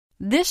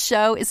This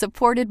show is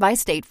supported by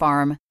State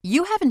Farm.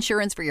 You have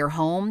insurance for your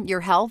home, your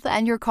health,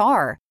 and your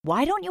car.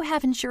 Why don't you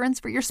have insurance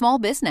for your small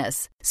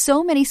business?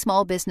 So many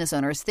small business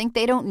owners think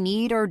they don't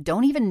need or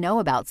don't even know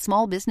about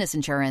small business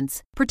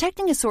insurance.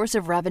 Protecting a source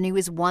of revenue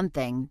is one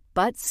thing,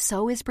 but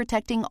so is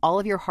protecting all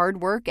of your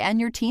hard work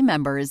and your team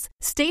members.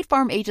 State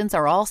Farm agents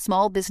are all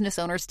small business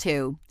owners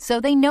too,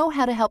 so they know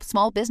how to help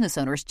small business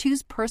owners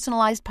choose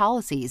personalized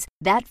policies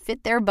that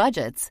fit their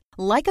budgets.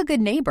 Like a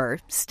good neighbor,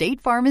 State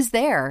Farm is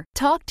there.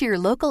 Talk to your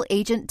local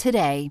agent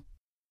today.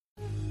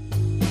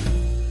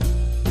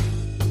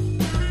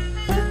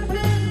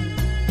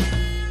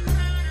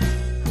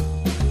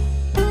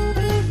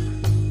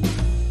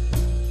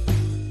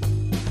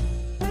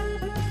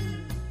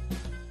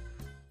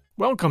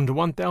 Welcome to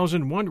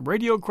 1001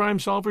 Radio Crime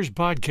Solvers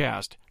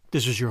Podcast.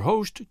 This is your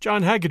host,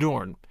 John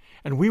Hagedorn,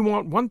 and we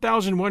want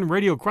 1001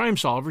 Radio Crime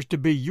Solvers to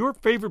be your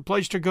favorite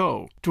place to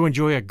go to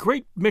enjoy a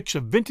great mix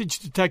of vintage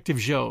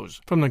detective shows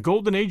from the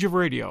golden age of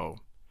radio.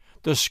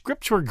 The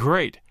scripts were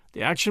great,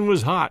 the action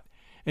was hot,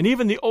 and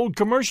even the old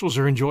commercials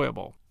are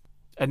enjoyable.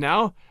 And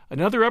now,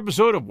 another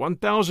episode of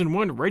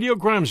 1001 Radio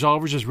Crime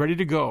Solvers is ready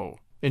to go.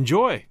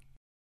 Enjoy!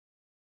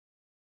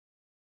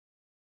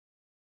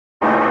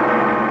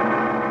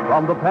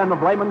 From the pen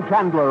of Raymond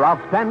Chandler,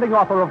 outstanding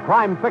author of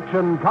crime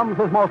fiction, comes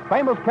his most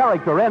famous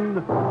character in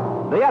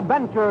The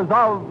Adventures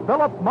of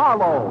Philip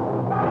Marlowe.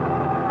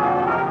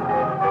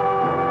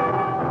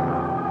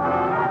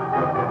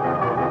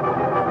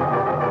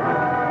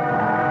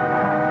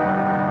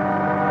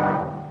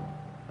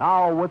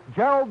 Now, with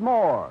Gerald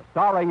Moore,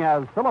 starring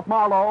as Philip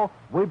Marlowe,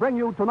 we bring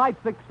you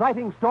tonight's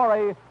exciting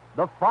story,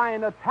 The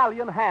Fine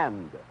Italian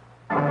Hand.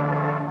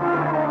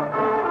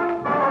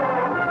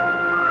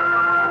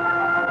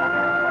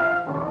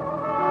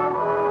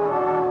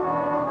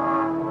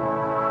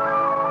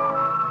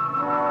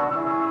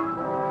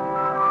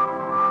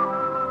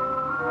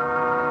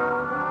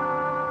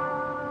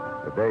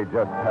 The day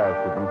just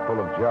past has been full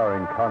of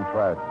jarring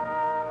contrasts.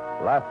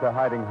 Laughter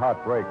hiding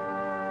heartbreak.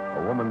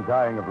 A woman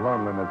dying of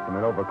loneliness in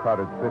an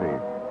overcrowded city.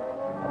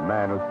 A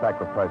man who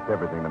sacrificed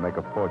everything to make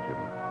a fortune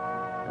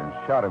and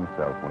shot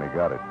himself when he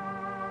got it.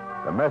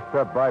 The messed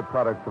up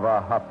byproducts of our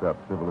hopped-up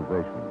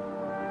civilization.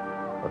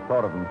 The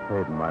thought of them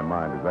stayed in my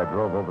mind as I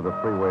drove over the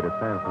freeway to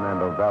San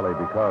Fernando Valley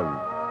because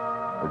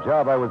the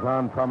job I was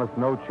on promised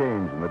no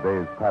change in the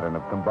day's pattern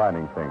of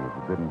combining things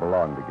that didn't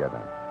belong together.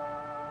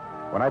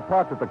 When I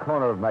parked at the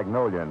corner of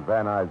Magnolia and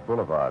Van Nuys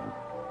Boulevard,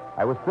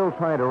 I was still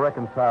trying to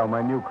reconcile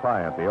my new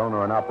client, the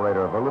owner and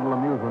operator of a little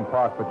amusement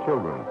park for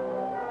children,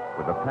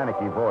 with the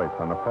panicky voice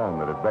on the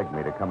phone that had begged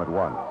me to come at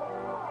once.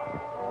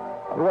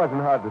 It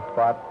wasn't hard to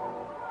spot.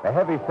 A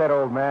heavy-set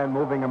old man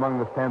moving among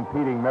the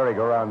stampeding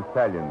merry-go-round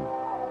stallions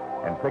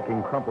and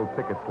picking crumpled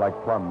tickets like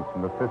plums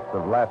from the fists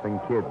of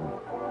laughing kids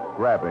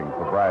grabbing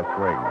for brass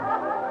rings.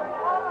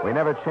 We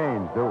never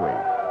changed, do we?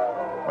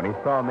 When he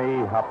saw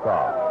me, he hopped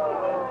off.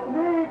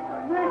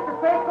 Nick,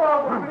 take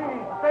over,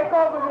 please. Take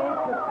over,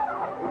 Nick.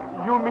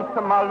 You,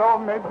 Mr. Marlowe,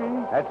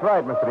 maybe? That's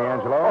right, Mr.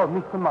 D'Angelo. Oh,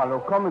 Mr. Marlowe,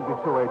 come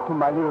this way to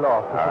my little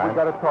office. All right. We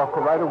got to talk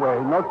right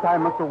away. No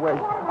time to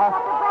waste.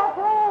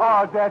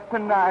 Oh, that's a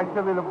nice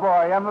little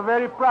boy. I'm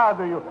very proud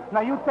of you.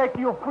 Now, you take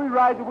your free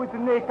ride with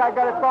Nick. I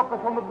got to talk to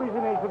some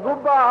business.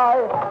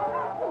 Goodbye.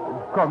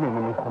 Come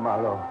in, Mr.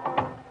 Marlowe.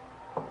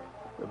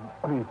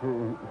 Please,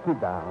 sit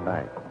down.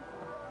 Thanks.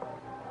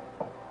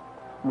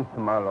 Mr.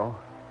 Marlowe,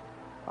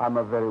 I'm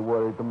a very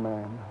worried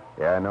man.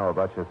 Yeah, I know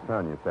about your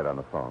son, you said on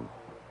the phone.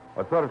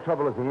 What sort of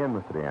trouble is he in,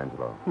 Mr.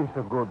 D'Angelo? He's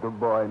a good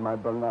boy, my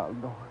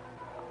Bernardo.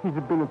 He's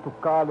been to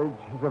college.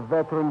 He's a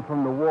veteran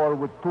from the war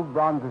with 2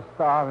 bronze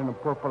stars and a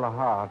purple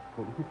heart.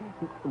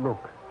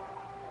 Look,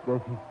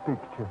 there's his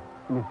picture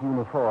in his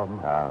uniform.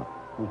 Ah.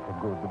 He's a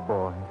good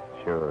boy.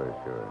 Sure.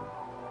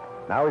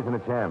 Now he's in a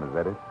jam, is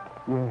that it?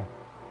 Yeah,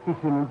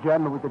 he's in a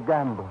jam with a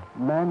gambler,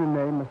 man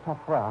named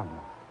Safran.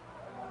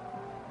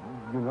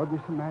 You know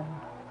this man?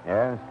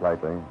 Yeah,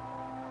 slightly.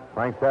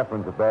 Frank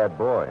Saffron's a bad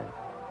boy.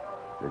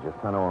 Does your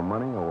son owe him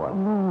money or what?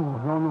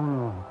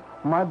 No.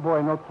 My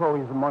boy not throw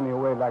his money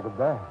away like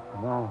that.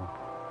 No.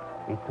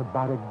 It's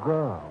about a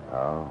girl.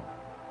 Oh.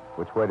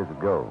 Which way does it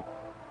go?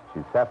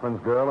 She's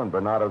Saffron's girl and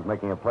Bernardo's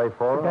making a play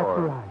for her?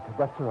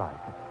 That's right.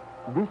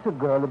 This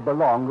girl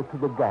belongs to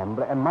the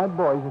gambler, and my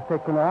boy is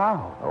taking her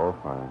out. Oh,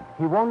 fine.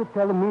 He won't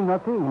tell me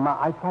nothing.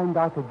 I find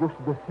out just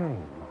the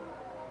same.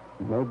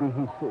 Maybe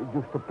he's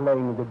just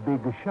playing the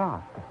big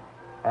shot.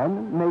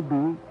 And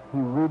maybe he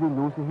really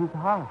loses his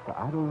heart.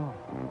 I don't know.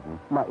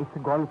 Mm-hmm. Now,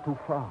 it's gone too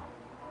far.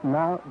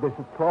 Now, there's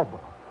a trouble.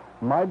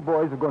 My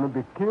boy's going to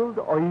be killed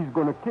or he's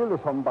going to kill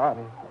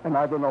somebody. And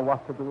I don't know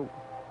what to do.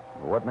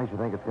 Well, what makes you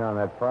think it's gone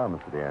that far,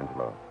 Mr.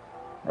 D'Angelo?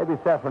 Maybe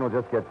Saffron will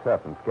just get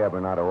tough and scare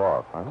Bernardo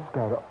off, huh?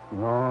 Scare off?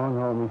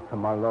 No, Mr.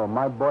 Marlowe.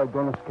 My boy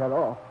don't scare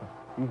off.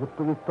 He's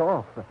pretty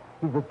tough.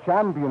 He's a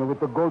champion with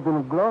the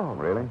Golden Glove.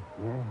 Really?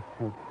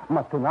 Yes.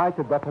 But tonight,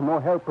 that's no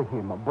help for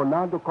him.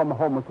 Bernardo come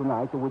home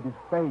tonight with his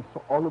face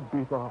all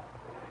beat up.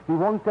 He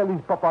won't tell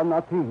his papa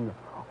nothing.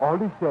 All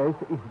he says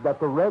is that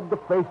the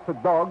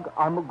red-faced dog,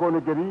 I'm going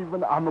to get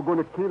even, I'm going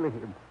to kill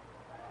him.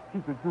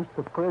 He's just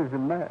a crazy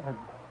man.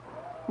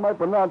 My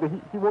Bernardo,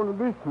 he won't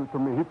listen to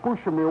me. He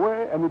pushes me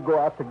away and he go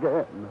out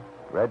again.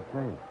 Red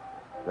face.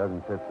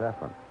 Doesn't fit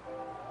Saffron.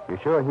 You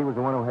sure he was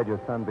the one who had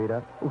your son beat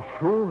up? Oh,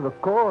 sure, of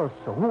course.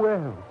 Who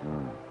else?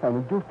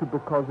 And just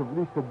because of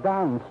this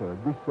dancer,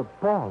 this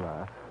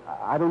Paula.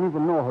 I don't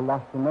even know her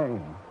last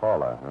name.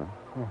 Paula, huh?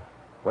 Yeah.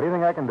 What do you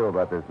think I can do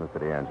about this, Mr.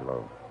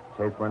 D'Angelo?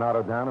 Chase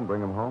Bernardo down and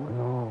bring him home?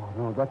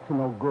 No, that's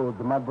no good.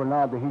 My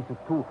Bernardo, he's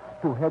too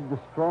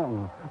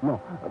headstrong.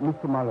 No,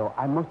 Mr. Marlowe,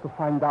 I must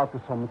find out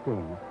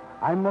something.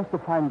 I must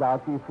find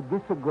out if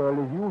this girl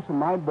is using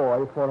my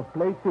boy for a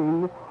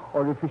plaything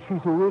or if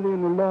she's really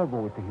in love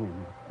with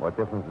him. What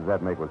difference does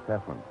that make with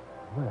Saffron?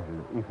 Well,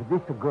 if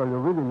this girl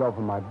really loves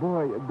my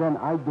boy, then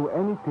I'd do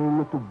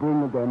anything to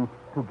bring them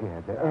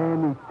together.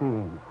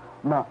 Anything.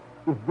 Now,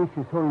 if this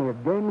is only a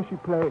game she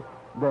plays,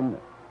 then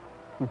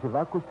si se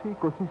va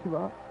così si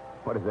va.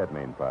 What does that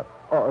mean, Pop?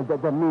 Oh,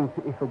 that means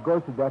if it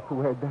goes that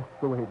way, that's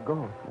the way it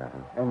goes.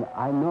 And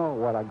I know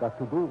what I got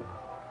to do.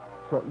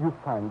 So you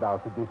find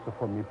out this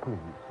for me, please.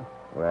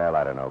 Well,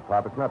 I don't know,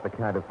 Pop. It's not the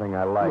kind of thing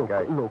I like.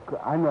 Look,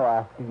 I know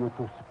asking you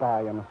to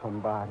spy on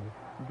somebody.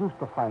 Just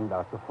to find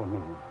out for me,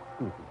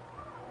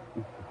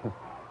 please.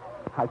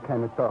 I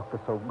can't talk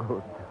so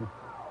good.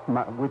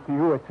 With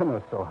you, it's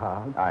not so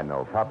hard. I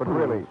know, Pop, but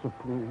really... So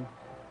please.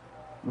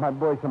 My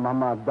boy's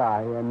mama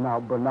died, and now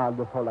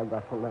Bernardo's all I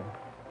got left.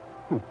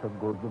 He's a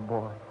good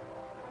boy.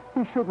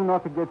 He should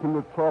not get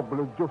into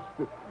trouble just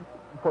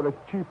for a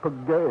cheap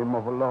game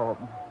of love.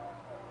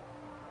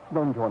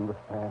 Don't you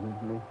understand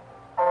me?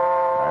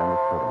 I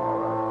understood him, all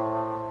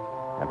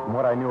right. And from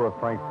what I knew of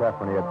Frank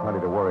Saffron, he had plenty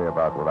to worry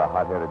about with a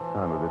hot-headed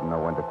son who didn't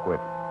know when to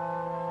quit.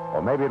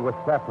 Or maybe it was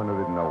Saffron who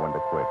didn't know when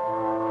to quit.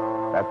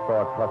 That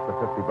thought, plus the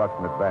 $50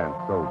 in advance,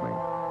 sold me.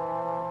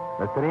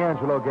 Mr.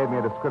 D'Angelo gave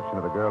me a description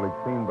of the girl he'd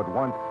seen but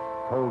once,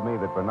 told me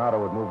that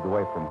Bernardo had moved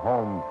away from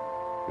home.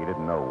 He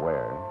didn't know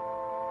where.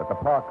 That the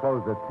park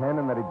closed at 10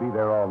 and that he'd be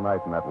there all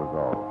night, and that was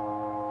all.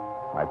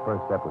 My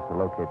first step was to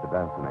locate the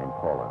dancer named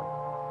Paula.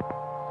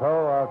 So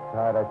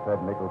outside, I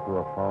fed nickel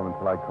through a phone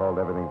until I called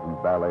everything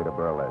from ballet to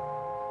burlesque,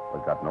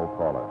 but got no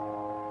Paula,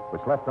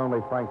 which left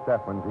only Frank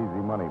Saffron's Easy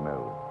Money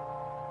Mill.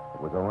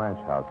 It was a ranch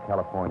house,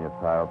 California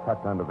style,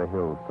 tucked under the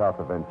hills south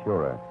of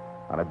Ventura,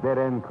 on a dead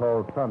end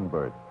called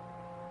Sunburst.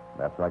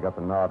 After I got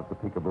the nod at the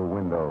peekaboo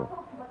window,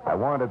 I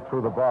wandered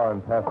through the bar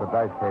and past the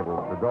dice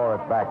tables, the door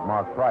at back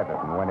marked private,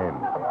 and went in.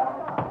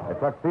 A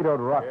tuxedoed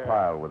rock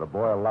pile with a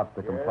boiled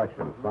lobster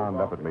complexion frowned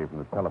up at me from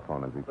the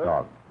telephone as he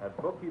talked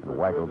and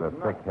waggled a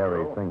thick,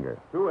 hairy finger.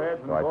 So I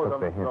took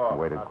the hint and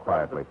waited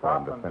quietly for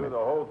him to finish. Do the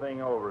whole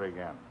thing over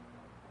again.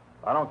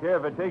 I don't care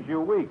if it takes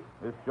you a week.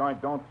 This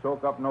joint don't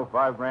soak up no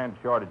 $5,000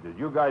 shortages.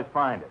 You guys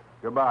find it.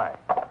 Goodbye.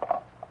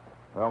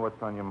 Well,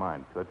 what's on your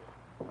mind, Toots?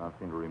 I don't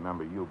seem to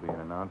remember you being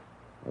announced.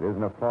 It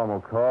isn't a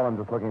formal call. I'm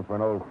just looking for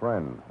an old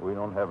friend. We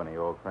don't have any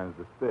old friends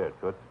to spare,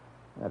 Toots.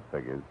 That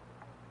figures.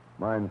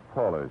 Mine's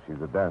Paula.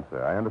 She's a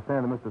dancer. I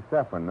understand that Mr.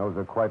 Saffron knows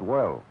her quite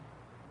well.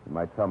 You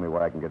might tell me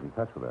where I can get in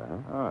touch with her,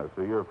 huh? Oh,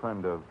 so you're a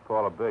friend of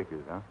Paula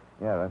Baker's, huh?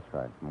 Yeah, that's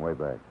right. From way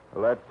back.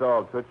 Well, that's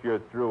all, Toots. You're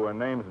through. Her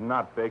name's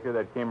not Baker.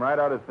 That came right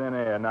out of thin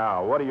air.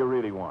 Now, what do you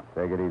really want?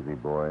 Take it easy,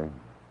 boy.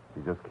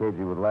 She's just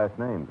cagey with last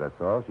names,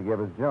 that's all. She gave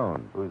us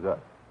Jones. Who's that?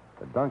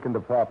 The Duncan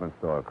department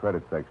store,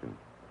 credit section.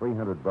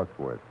 $300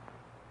 worth.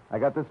 I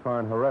got this far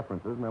in her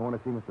references, and I want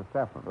to see Mr.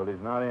 Saffron. Well,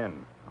 he's not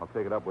in. I'll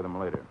take it up with him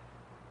later.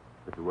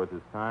 If it's worth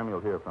his time, you'll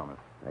hear from us.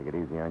 Take it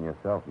easy on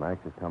yourself, Max.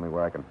 Just tell me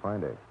where I can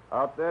find her.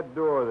 Out that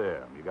door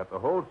there. You got the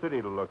whole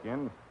city to look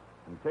in.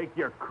 And take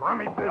your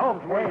crummy business.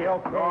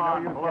 Okay. Now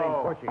you're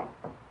Blow. getting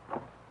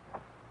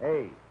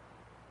pushy.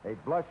 Hey,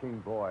 blushing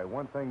boy,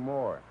 one thing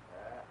more.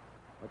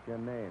 What's your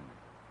name?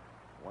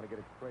 I want to get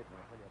it straight when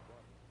I tell you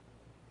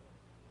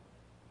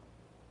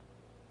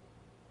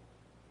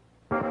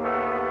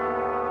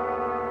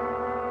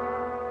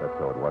Just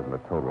so it wasn't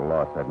a total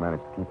loss, I'd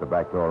managed to keep the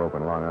back door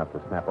open long enough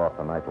to snap off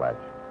the night latch.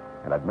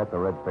 And I'd met the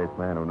red-faced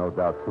man who no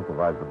doubt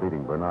supervised the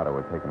beating Bernardo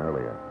had taken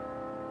earlier.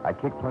 I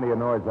kicked plenty of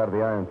noise out of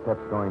the iron steps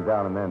going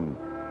down, and then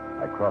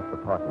I crossed the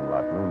parking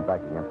lot, leaned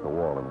back against the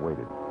wall, and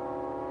waited.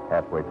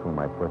 Halfway through,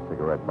 my first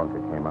cigarette bunker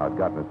came out,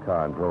 got in his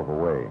car, and drove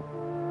away.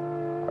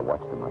 I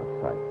watched him out of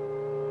sight,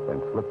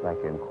 then slipped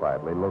back in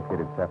quietly,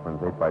 located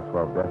Saffron's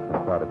 8x12 desk, and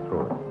started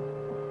through it.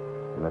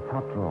 In the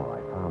top drawer,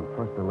 I found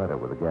first a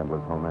letter with the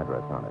gambler's home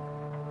address on it.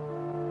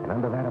 And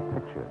under that, a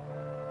picture.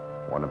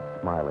 One of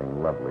smiling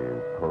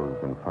lovelies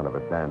posed in front of a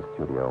dance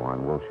studio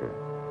on Wilshire.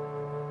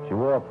 She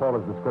wore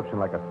Paula's description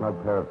like a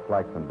snug pair of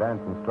slacks, and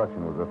dance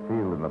instruction was a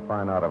field in the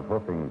fine art of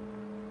hoofing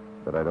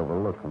that I'd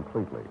overlooked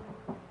completely.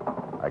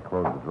 I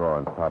closed the drawer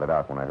and started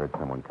out when I heard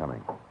someone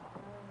coming.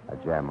 I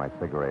jammed my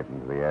cigarette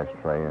into the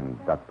ashtray and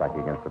ducked back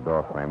against the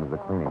door frame as the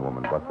cleaning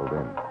woman bustled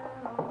in.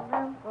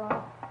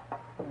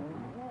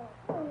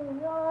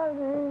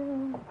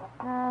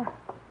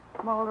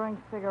 Smoldering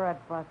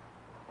cigarette butt.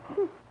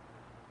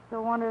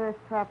 No wonder this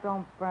trap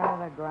don't burn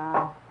to the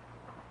ground.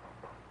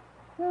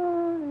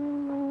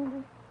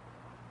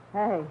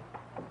 Hey,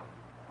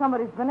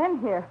 somebody's been in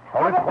here.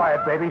 Hold it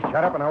quiet, baby.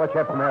 Shut up and I'll let you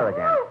have some air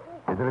again.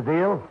 Is it a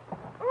deal?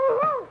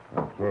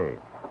 Okay.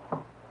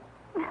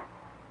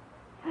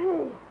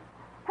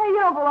 Hey, you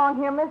don't belong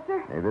here,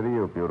 mister. Neither do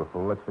you,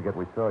 beautiful. Let's forget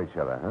we saw each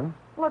other, huh?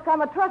 Look,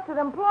 I'm a trusted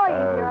employee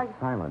here.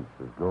 Silence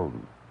is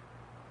golden.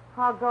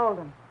 How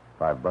golden?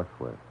 $5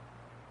 worth.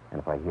 And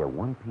if I hear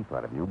one peep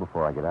out of you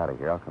before I get out of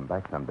here, I'll come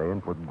back someday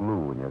and put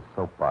glue in your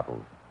soap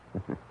bottles.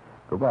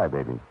 Goodbye,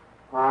 baby.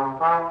 The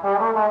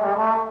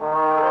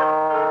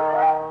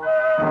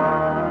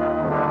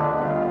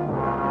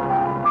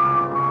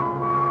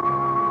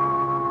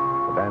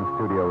dance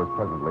studio was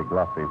pleasantly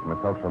glossy from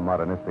its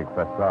ultra-modernistic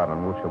facade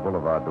on Wilshire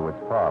Boulevard to its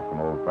far from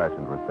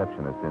old-fashioned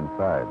receptionist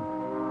inside,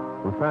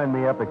 who signed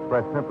me up,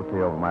 expressed sympathy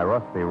over my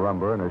rusty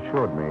rumber, and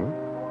assured me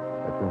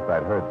that since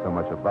I'd heard so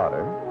much about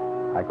her,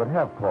 I could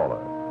have Paula,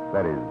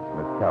 that is,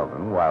 Miss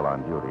Calvin, while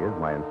on duty as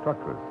my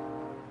instructress,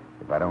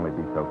 if I'd only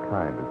be so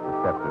kind as to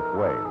step this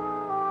way.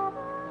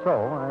 So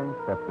I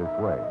stepped this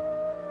way,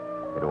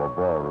 into a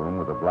ballroom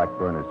with a black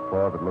burnished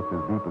floor that looked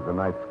as deep as the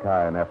night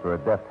sky, and after a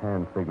deft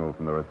hand signal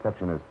from the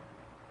receptionist,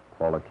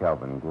 Paula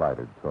Calvin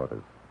glided toward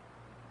us.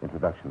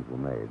 Introductions were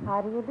made.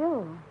 How do you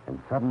do? And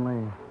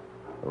suddenly,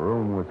 the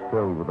room was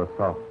filled with the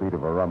soft beat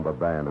of a rumba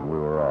band, and we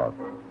were off.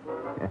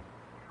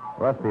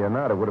 Rusty or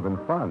not, it would have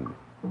been fun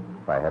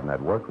if I hadn't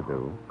had work to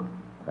do.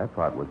 That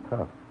part was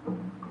tough.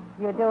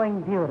 You're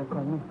doing beautiful,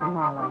 Mr.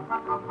 Marlowe.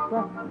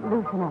 Just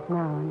loosen up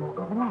now and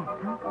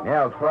relax, huh?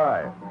 Yeah, I'll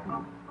try.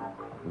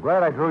 I'm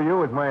glad I drew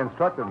you as my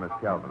instructor, Miss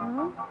Calvin.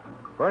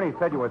 Mm-hmm. Bernie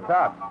said you were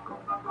top.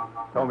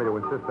 Told me to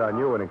insist on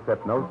you and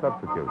accept no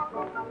substitutes.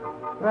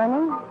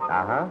 Bernie?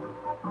 Uh-huh.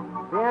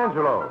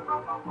 D'Angelo.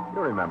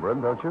 You remember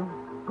him, don't you?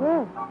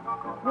 Yes.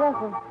 Yes,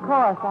 of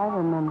course, I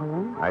remember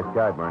him. Nice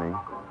guy, Bernie.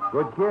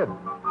 Good kid.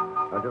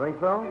 Don't you think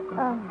so?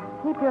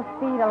 Keep your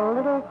feet a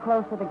little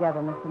closer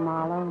together, Mr.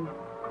 Marlowe.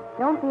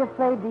 Don't be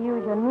afraid to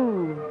use your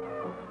knees.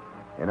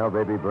 You know,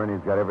 baby,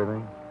 Bernie's got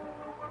everything.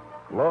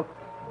 Looks,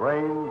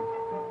 brains,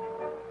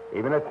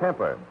 even a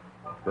temper,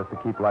 just to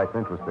keep life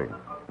interesting.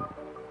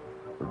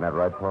 Isn't that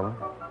right, Paula?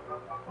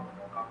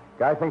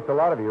 Guy thinks a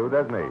lot of you,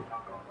 doesn't he?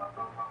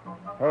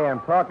 Hey,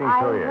 I'm talking to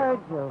you. I heard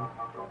you.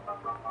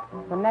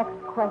 The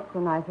next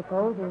question, I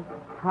suppose, is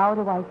how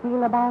do I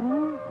feel about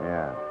him?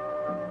 Yeah.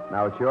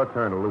 Now it's your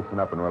turn to loosen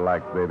up and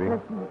relax, baby.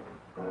 Listen,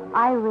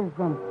 I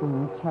resent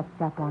being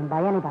checked up on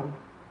by anybody.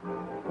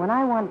 When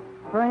I want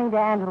Bernie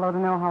D'Angelo to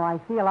know how I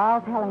feel,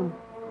 I'll tell him.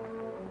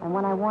 And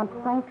when I want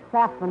Frank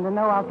Saffron to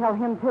know, I'll tell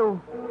him, too.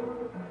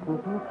 And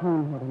if you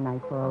came here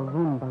tonight for a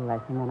Roomba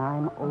lesson, then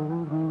I'm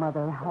old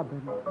Mother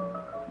Hubbard.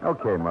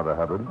 Okay, Mother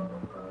Hubbard.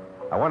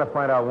 I want to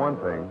find out one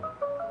thing.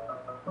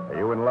 Are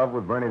you in love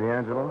with Bernie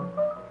D'Angelo?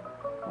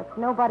 That's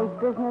nobody's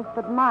business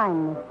but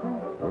mine, mister.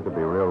 You could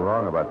be real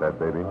wrong about that,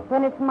 baby.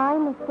 Then it's my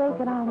mistake,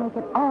 and I'll make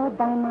it all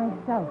by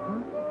myself,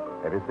 huh?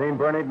 Have you seen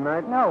Bernie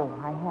tonight? No,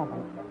 I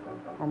haven't.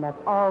 And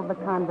that's all the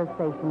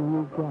conversation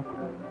you get.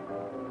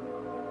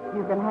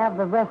 You can have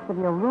the rest of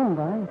your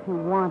Roomba if you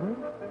want it.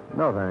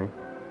 No, thanks.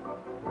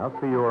 I'll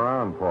see you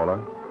around, Paula.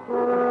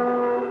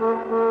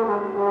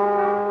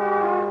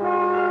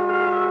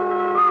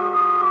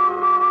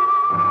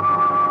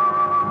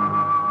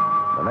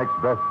 The next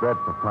best bet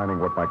for finding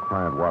what my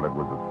client wanted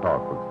was a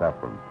talk with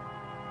Saffron.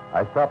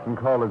 I stopped and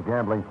called his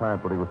gambling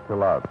client, but he was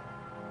still out.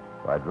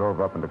 So I drove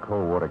up into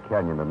Coldwater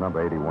Canyon to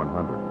number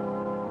 8100.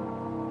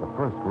 The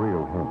first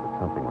real hint that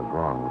something was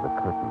wrong was a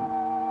curtain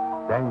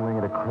dangling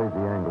at a crazy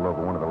angle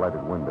over one of the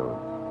lighted windows.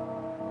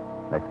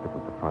 Next, it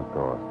was the front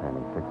door,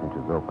 standing 6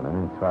 inches open, and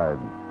inside,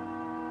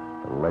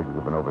 the legs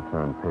of an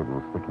overturned table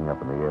sticking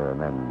up in the air,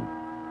 and then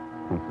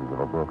pieces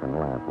of a broken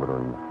lamp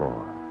littering the floor.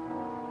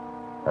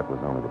 That was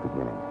only the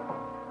beginning.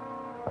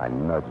 I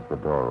nudged the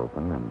door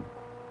open and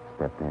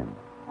stepped in.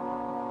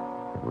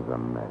 It was a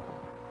mess.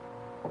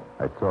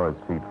 I saw his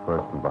feet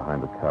first from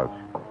behind the couch.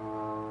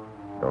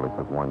 It only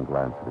took one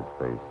glance at his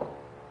face.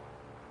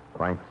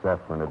 Frank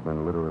Saffron had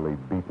been literally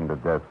beaten to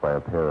death by a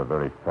pair of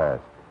very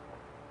fast,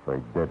 very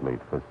deadly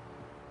fists.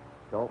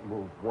 Don't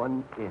move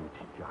 1 inch,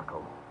 Jocko.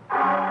 Do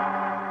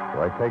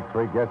I take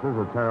 3 guesses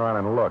or turn around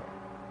and look?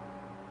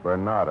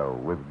 Bernardo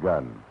with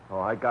gun.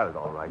 Oh, I got it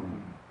all right.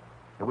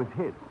 It was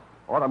his.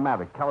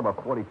 Automatic, caliber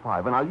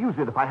 45, and I'll use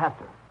it if I have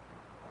to.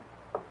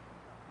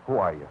 Who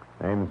are you?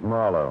 Name's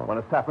Marlowe. One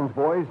of Saffron's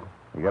boys?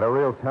 You got a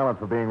real talent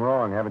for being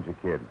wrong, haven't you,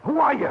 kid? Who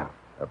are you?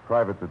 A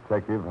private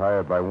detective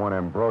hired by one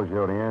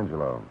Ambrosio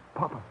D'Angelo.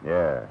 Papa.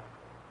 Yeah.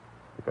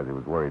 Because he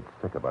was worried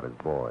sick about his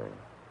boy.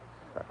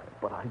 Sucker.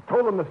 But I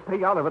told him to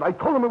stay out of it. I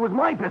told him it was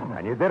my business.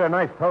 And you did a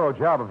nice, thorough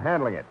job of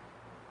handling it.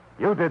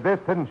 You did this,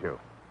 didn't you?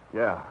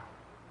 Yeah.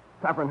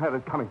 Saffron had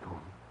it coming to him.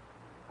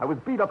 I was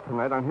beat up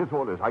tonight on his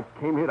orders. I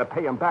came here to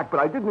pay him back, but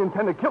I didn't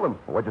intend to kill him.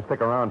 What'd you stick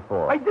around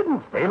for? I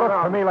didn't stay He looks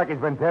around. to me like he's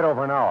been dead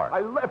over an hour.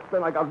 I left,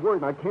 then I got word,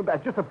 and I came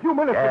back just a few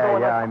minutes ago.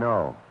 Yeah, I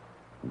know.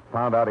 You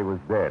found out he was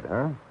dead,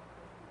 huh?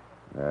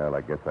 Well,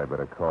 I guess I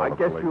better call the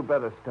police. You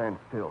better stand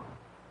still.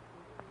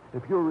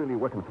 If you're really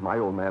working for my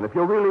old man, if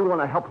you really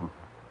want to help him,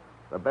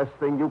 the best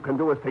thing you can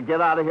do is to get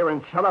out of here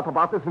and shut up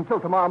about this until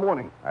tomorrow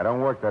morning. I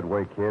don't work that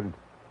way, kid.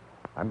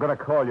 I'm going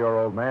to call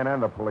your old man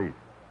and the police.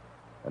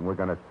 And we're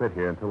going to sit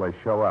here until they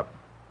show up.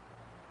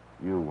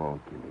 You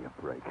won't give me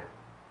a break.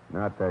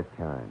 Not that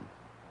kind.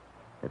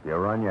 If you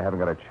run, you haven't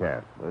got a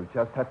chance. We'll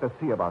just have to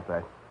see about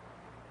that.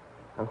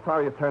 I'm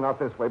sorry it turned out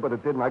this way, but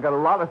it didn't. I got a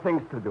lot of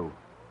things to do.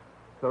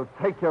 So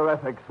take your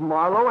ethics,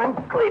 Marlowe, and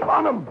sleep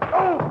on them.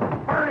 Oh,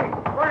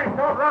 Bernie,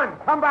 don't run.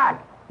 Come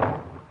back.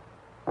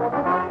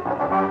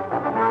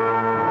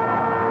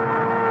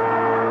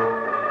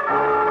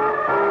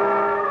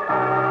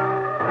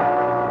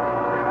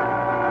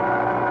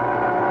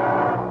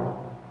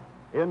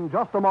 In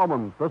just a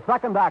moment, the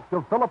second act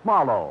of Philip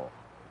Marlowe.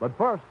 But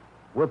first,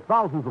 with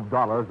thousands of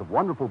dollars of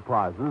wonderful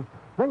prizes,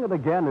 Sing It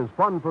Again is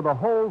fun for the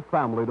whole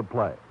family to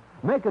play.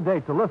 Make a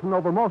date to listen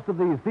over most of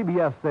these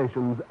CBS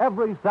stations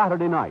every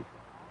Saturday night.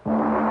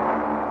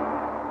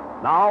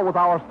 Now, with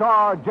our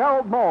star,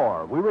 Gerald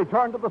Moore, we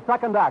return to the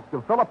second act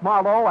of Philip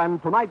Marlowe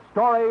and tonight's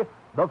story,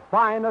 The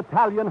Fine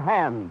Italian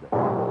Hand.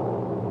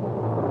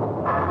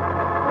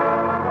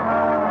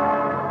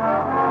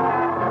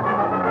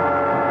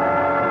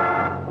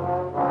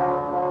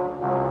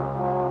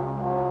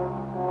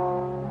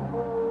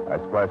 I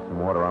splashed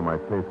some water on my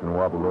face and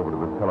wobbled over to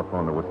the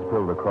telephone that was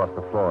spilled across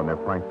the floor near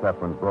Frank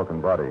Safran's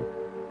broken body.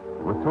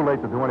 It was too late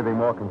to do anything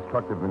more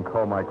constructive than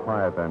call my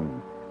client and,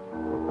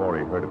 before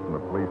he heard it from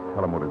the police,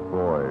 tell him what his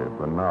boy,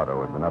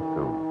 Bernardo, had been up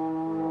to.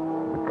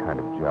 The kind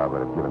of job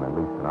I'd have given at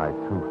least an eye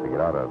tooth to get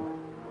out of.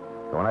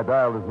 So when I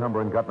dialed his number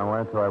and got no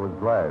answer, I was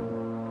glad,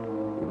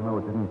 even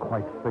though it didn't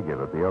quite figure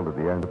that the elder at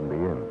the end wouldn't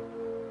be in.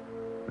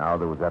 Now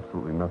there was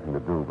absolutely nothing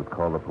to do but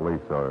call the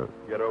police or...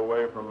 Get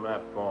away from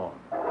that phone.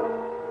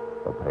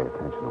 Or pay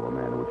attention to a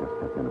man who just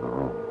stepped into the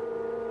room.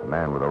 A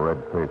man with a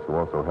red face who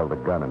also held a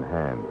gun in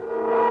hand.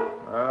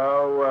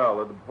 Oh, well,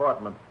 the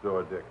department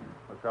store, Dick.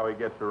 That's how he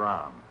gets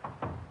around.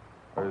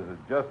 Or is it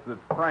just that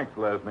Frank's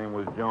last name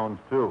was Jones,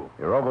 too?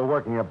 You're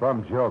overworking a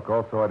bum joke.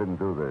 Also, I didn't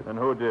do this. And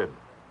who did?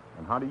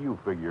 And how do you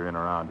figure in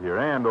around here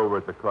and over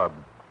at the club?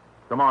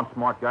 Come on,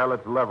 smart guy,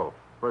 let's level.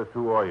 First,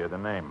 who are you? The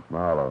name?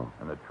 Marlowe.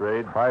 And the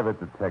trade? Private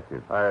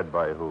detective. Hired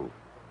by who?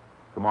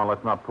 Come on,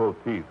 let's not pull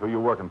teeth. Who you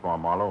working for,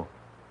 Marlowe?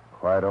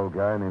 Quiet old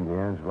guy named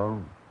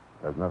D'Angelo.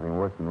 Does nothing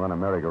worse than run a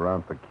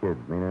merry-go-round for kids.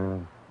 Mean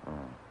anything?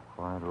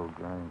 Quiet old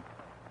guy.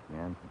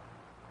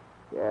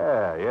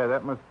 Yeah,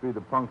 that must be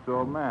the punk's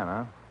old man,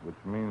 huh? Which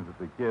means that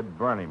the kid,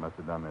 Bernie, must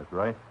have done this,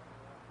 right?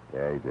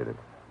 Yeah, he did it.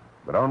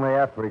 But only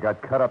after he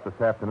got cut up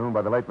this afternoon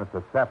by the late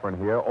Mr. Safran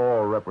here,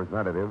 or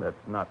representative. That's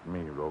not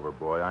me, Rover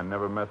boy. I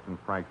never messed in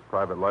Frank's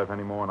private life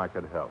any more than I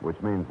could help. Which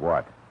means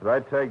what? But I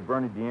take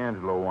Bernie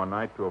D'Angelo one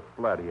night to a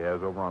flat he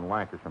has over on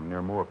Lancashire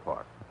near Moore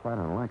Park. A flat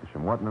on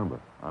Lancashire? What number?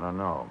 I don't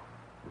know.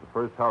 It's the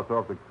first house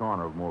off the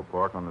corner of Moore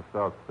Park on the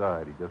south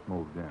side. He just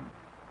moved in.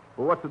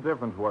 Well, what's the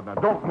difference,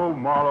 whatnot? Don't move,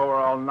 Marlowe, or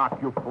I'll knock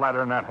you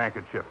flatter in that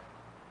handkerchief.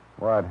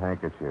 What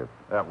handkerchief?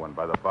 That one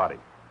by the body.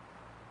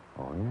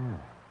 Oh, yeah.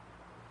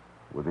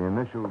 With the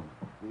initials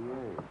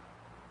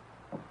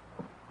D.A.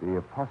 The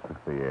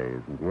apostrophe A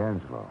is in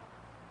D'Angelo.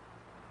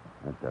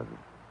 That does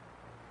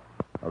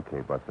it.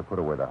 Okay, Buster, put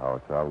away the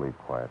howitzer. I'll leave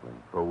quietly.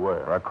 For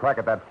where? For a crack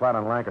at that flat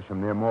on Lancashire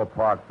near Moore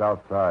Park, south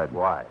side.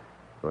 Why?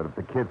 So that if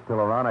the kid's still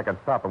around, I can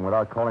stop him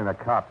without calling the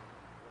cops.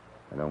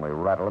 And only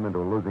rattle him into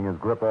losing his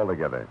grip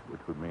altogether.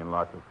 Which would mean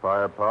lots of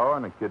firepower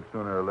and a kid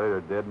sooner or later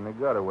dead in the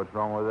gutter. What's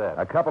wrong with that?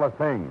 A couple of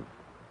things.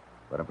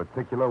 But in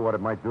particular, what it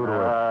might do to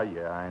her.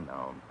 Yeah, I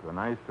know. To a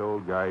nice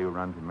old guy who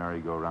runs a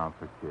merry-go-round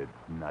for kids.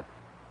 Nuts.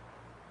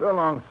 So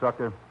long,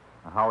 sucker.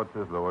 The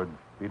howitzer's lowered.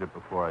 Beat it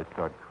before I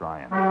start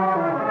crying.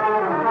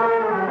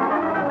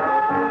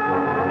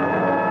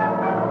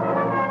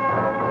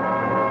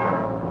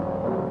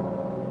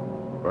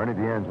 Bernie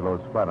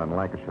D'Angelo's flat on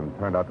Lancashire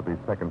turned out to be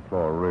second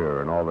floor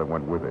rear and all that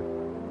went with it.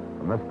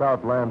 From the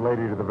stout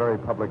landlady to the very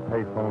public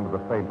payphone to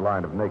the faint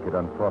line of naked,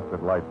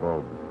 unfrosted light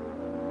bulbs.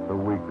 Too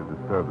weak to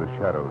disturb the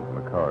shadows in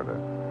the corridor.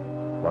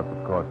 Plus,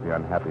 of course, the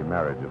unhappy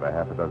marriage of a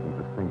half a dozen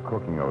distinct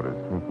cooking odors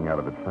sneaking out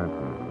of the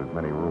transoms of as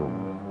many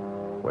rooms,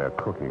 where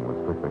cooking was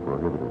strictly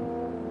prohibited.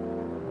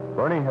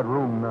 Bernie had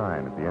room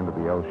 9 at the end of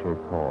the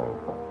L-shaped hall.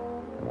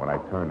 And when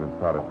I turned and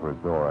started for his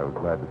door, I was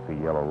glad to see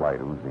yellow light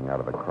oozing out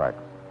of the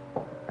cracks.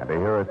 And to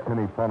hear a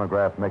tinny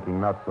phonograph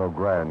making not so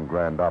grand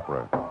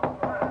opera.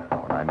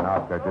 When I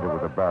knocked, I did it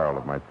with the barrel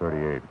of my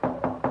 .38.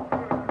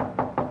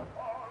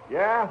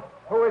 Yeah?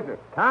 Who is it?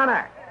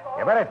 Connor,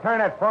 you better turn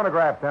that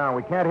phonograph down.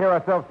 We can't hear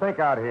ourselves think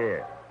out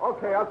here.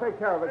 Okay, I'll take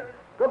care of it.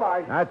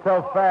 Goodbye. Not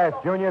so fast,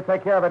 Junior.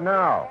 Take care of it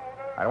now.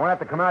 I don't want to have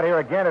to come out here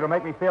again. It'll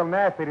make me feel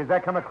nasty. Does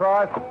that come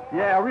across?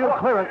 Yeah, real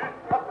clear.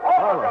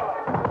 Marlowe.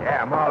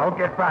 Yeah, Marlowe,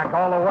 get back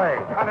all the way.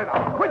 Cut it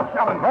out. Quit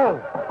shoving. Oh.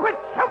 Quit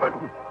shoving.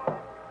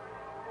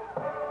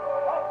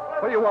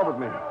 What do you want with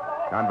me?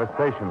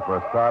 Conversation for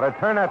a starter.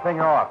 Turn that thing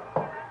off.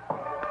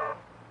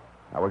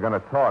 Now, we're going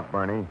to talk,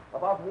 Bernie.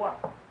 About what?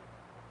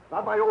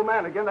 Not my old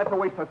man again. That's a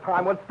waste of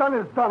time. What's done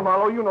is done,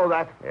 Marlowe. You know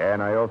that. Yeah,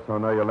 and I also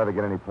know you'll never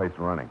get any place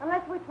running.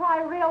 Unless we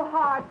try real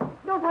hard.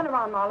 Don't turn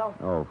around, Marlowe.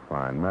 Oh,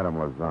 fine. Madame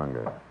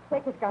Lazanga.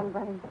 Take his gun,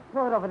 Bernie.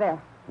 Throw it over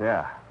there.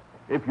 Yeah.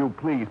 If you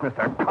please,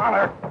 Mr.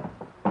 Connor.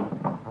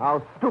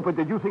 How stupid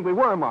did you think we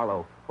were,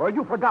 Marlowe? Or have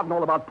you forgotten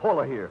all about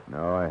Paula here?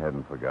 No, I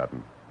hadn't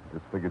forgotten.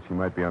 Just figured she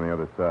might be on the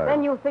other side.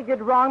 Then you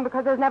figured wrong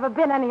because there's never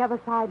been any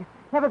other side.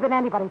 Never been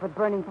anybody but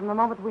Bernie from the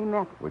moment we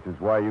met. Which is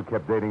why you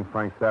kept dating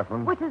Frank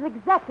Saffron? Which is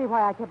exactly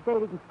why I kept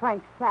dating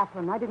Frank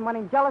Saffron. I didn't want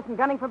him jealous and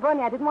gunning for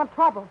Bernie. I didn't want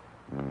trouble.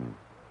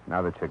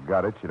 Now that you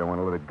got it, you don't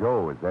want to let it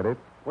go. Is that it?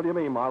 What do you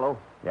mean, Marlowe?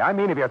 Yeah, I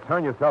mean if you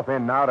turn yourself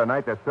in now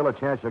tonight, there's still a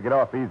chance you'll get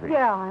off easy.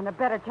 Yeah, and a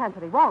better chance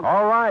that he won't.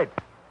 All right.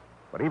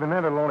 But even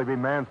then, it'll only be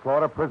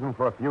manslaughter, prison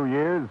for a few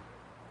years.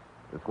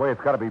 This way,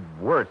 it's got to be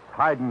worse.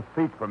 Hide and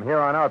seek from here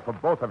on out for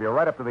both of you,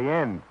 right up to the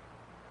end.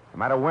 No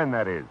matter when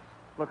that is.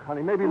 Look,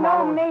 honey, maybe No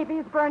Marlowe...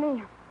 maybes,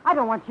 Bernie. I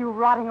don't want you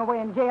rotting away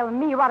in jail and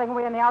me rotting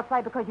away on the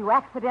outside because you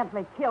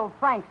accidentally killed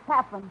Frank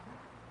Saffron.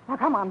 Now,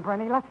 come on,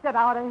 Bernie. Let's get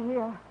out of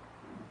here.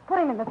 Put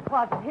him in this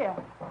closet here.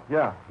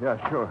 Yeah,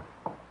 sure.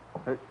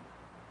 Hey,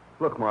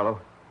 look, Marlowe,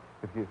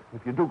 if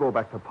you do go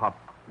back to Pop,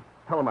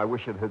 tell him I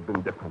wish it had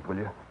been different, will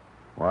you?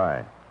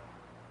 Why?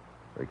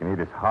 So he can eat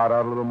his heart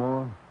out a little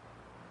more?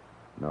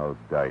 No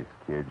dice,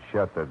 kid.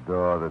 Shut the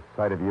door. The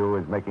sight of you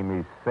is making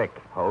me sick.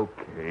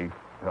 Okay,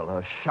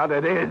 fella, shut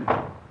it in.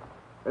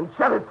 And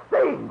shut it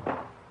stays.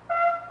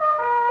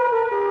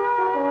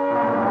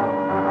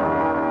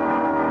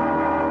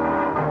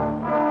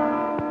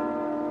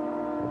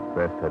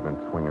 Best had been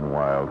swinging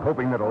wild,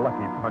 hoping that a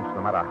lucky punch,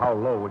 no matter how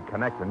low, would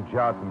connect and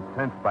jar some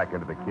sense back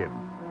into the kid.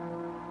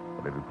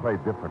 But it had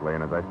played differently,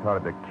 and as I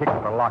started to kick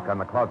the lock on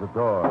the closet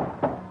door,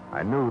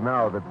 I knew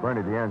now that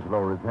Bernie D'Angelo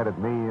resented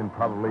me and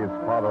probably his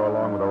father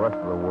along with the rest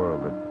of the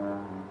world. It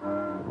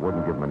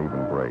wouldn't give him an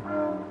even break.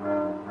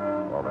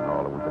 All in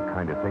all, it was the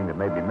kind of thing that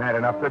made me mad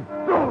enough to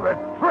do the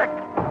trick.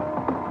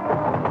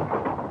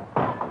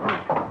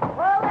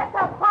 Well, that's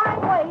a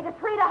fine way to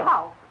treat a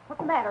house.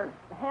 What's the matter?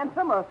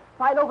 Handsome or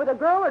fight over the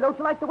girl, or don't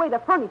you like the way the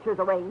furniture's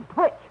arranged?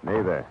 Which?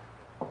 Neither.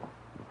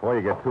 Before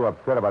you get too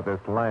upset about this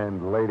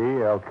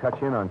landlady, I'll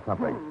cut you in on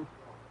something.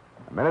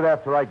 A minute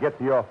after I get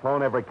to your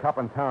phone, every cop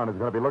in town is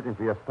going to be looking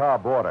for your star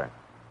boarder.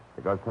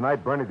 Because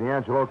tonight, Bernie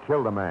D'Angelo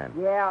killed a man.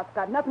 Yeah, it's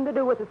got nothing to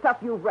do with the stuff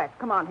you've wrecked.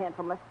 Come on,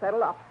 Handsome, let's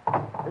settle up.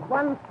 There's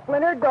one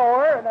splintered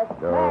door and a this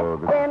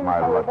smashed is my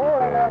lucky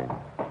day.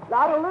 and a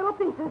lot of little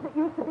pieces that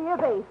used to be a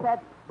vase.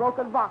 That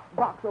broken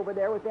box over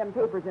there with them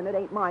papers in it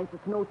ain't mine, so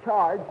it's no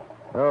charge.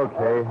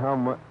 Okay, how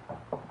much...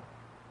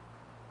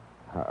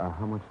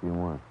 how much do you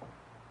want?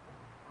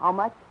 How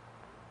much?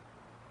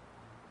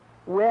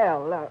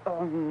 Well,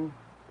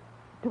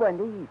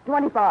 20,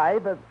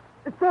 25,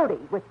 30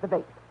 with the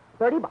vase.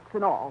 $30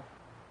 in all.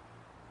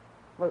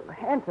 Well,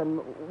 Hanson,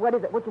 what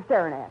is it? What you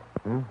staring at?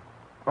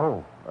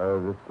 Oh,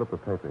 this slip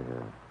of paper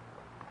here.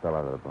 Fell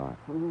out of the box.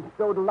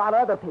 So did a lot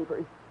of other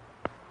papers.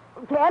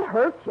 Can't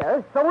hurt you.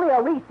 It's only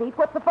a receipt.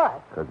 What's the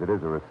fuss? Because it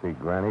is a receipt,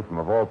 Granny, from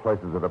of all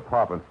places a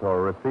department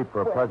store. A receipt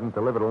for a present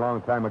delivered a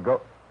long time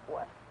ago.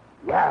 What?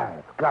 Yeah,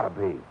 it's got to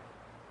be.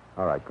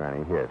 All right,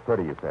 Granny, here.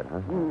 30 you said, huh?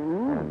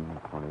 10,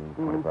 20,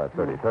 25,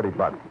 30.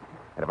 $30.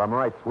 And if I'm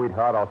right,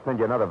 sweetheart, I'll send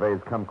you another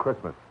vase come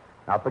Christmas.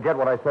 Now, forget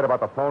what I said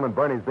about the phone and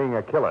Bernie's being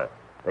a killer.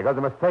 Because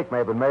a mistake may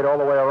have been made all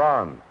the way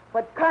around.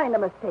 What kind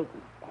of mistake,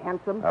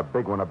 Handsome? A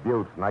big one, a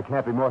beaut. And I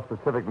can't be more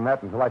specific than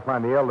that until I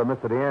find the elder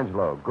Mr.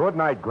 D'Angelo. Good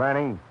night,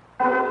 Granny.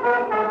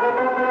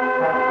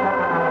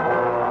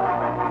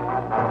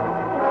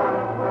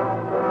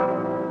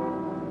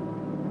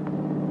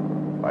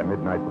 By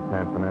midnight, the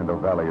San Fernando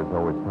Valley is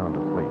always sound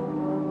asleep.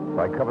 So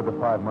I covered the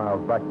 5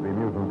 miles back to the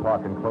amusement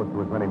park in close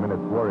to as many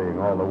minutes worrying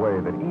all the way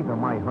that either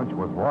my hunch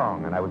was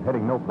wrong and I was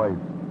heading no place,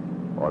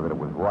 or that it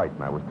was right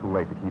and I was too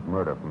late to keep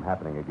murder from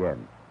happening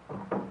again.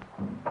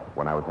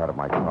 When I was out of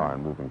my car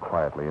and moving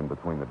quietly in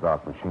between the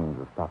dark machines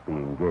that stopped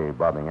being gay,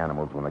 bobbing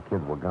animals when the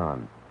kids were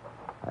gone,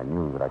 I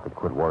knew that I could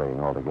quit worrying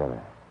altogether.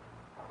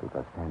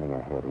 Because standing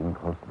ahead, in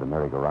close to the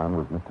merry-go-round,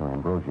 was Mr.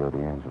 Ambrosio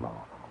D'Angelo.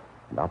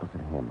 And opposite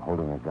him,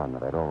 holding a gun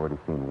that I'd already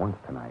seen once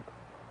tonight,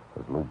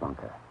 was Lou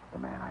Bunker, the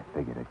man I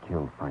figured had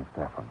killed Frank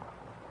Saffron.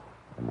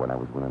 And when I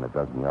was within a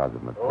dozen yards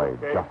of him, it played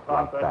just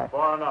like that.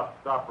 Far enough.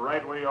 Stop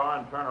right where you are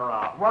and turn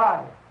around.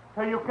 Why?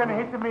 So you can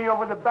hit me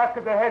over the back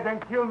of the head and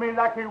kill me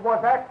like it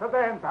was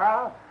accident,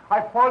 huh?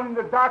 I fall in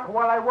the dark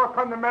while I work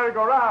on the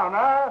merry-go-round,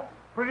 huh?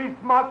 Pretty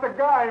smart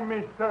guy,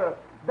 mister.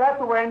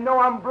 That way,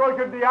 no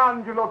Ambrosio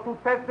D'Angelo to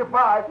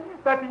testify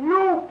that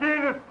you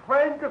killed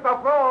Frank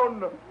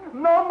Saffron.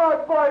 No, my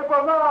boy,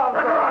 Bernard.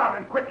 Turn around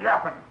and quit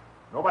yapping.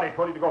 Nobody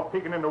told you to go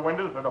peeking into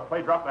windows or to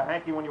play drop the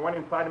hanky when you went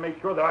inside to make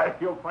sure that I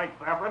killed Frank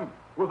Saffron.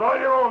 It was all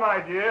your own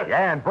idea.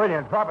 Yeah, and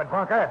brilliant. Drop it,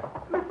 Bunker.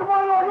 Mr.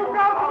 Marlowe, look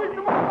out,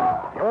 Mr.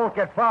 Marlowe. You won't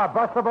get far,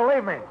 Buster,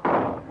 believe me.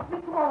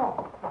 Mr.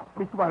 Marlowe.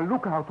 Mr.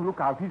 Marlowe, look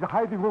out. He's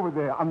hiding over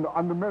there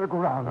on the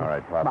merry-go-round. All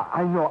right, Pop. Now,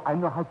 I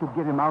know how to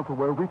get him out of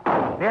where we...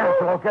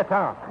 D'Angelo, get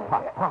down.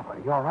 Papa,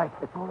 you all right?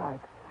 It's all right.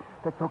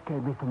 That's okay,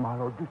 Mr.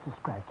 Marlowe. Just a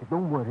scratch.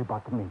 Don't worry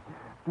about me.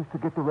 Just to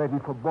get ready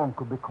for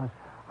Bunker because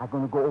I'm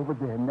going to go over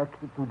there next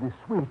to the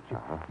switch.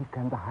 He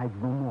can't hide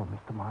no more,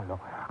 Mr. Marlowe.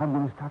 I'm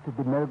going to start at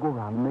the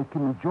merry-go-round, make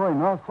him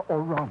join us all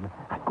around.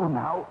 I go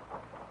now.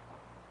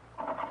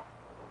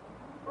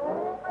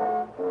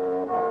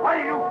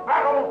 Why, you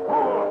fat old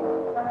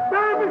fool!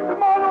 There, Mr.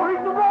 Marlowe,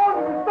 he's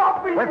around.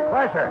 Stop me. With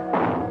pleasure.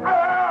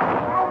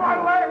 Oh, my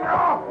leg!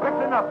 Oh,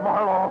 it's enough,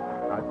 Marlowe.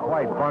 Not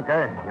quite,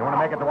 Bunker. You want to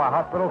make it to a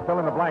hospital? Fill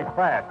in the blanks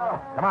fast.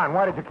 Come on,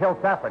 why did you kill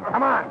Saffron?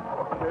 Come on!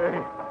 Okay.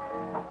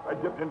 I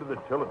dipped into the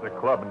till at the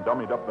club and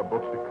dummied up the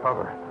books to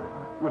cover.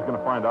 He was going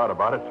to find out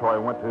about it, so I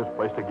went to his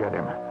place to get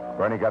him.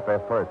 Bernie got there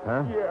first,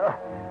 huh? Yeah.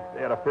 They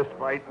had a fist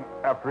fight, and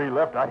after he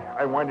left,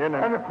 I went in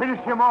And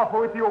finish him off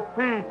with your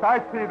feet. I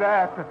see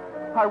that.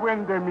 I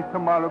went there, Mr.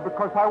 Marlowe,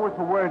 because I was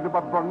worried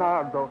about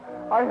Bernardo.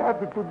 I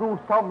had to do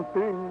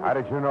something. How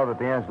did you know that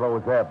D'Angelo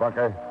was there,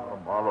 Bunker? Oh,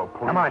 Marlowe,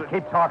 please. Come on,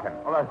 keep talking.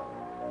 Well,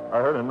 I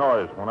heard a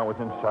noise when I was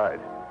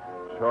inside.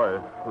 So I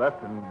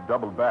left and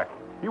doubled back.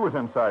 He was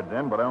inside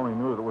then, but I only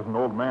knew that it was an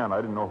old man. I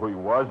didn't know who he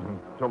was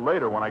until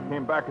later when I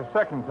came back a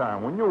second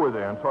time, when you were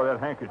there and saw that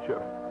handkerchief.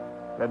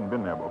 He hadn't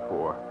been there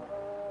before.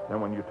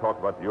 Then when you talked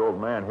about the old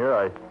man here,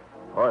 I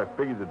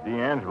figured that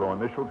D'Angelo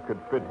initials could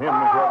fit him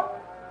as well.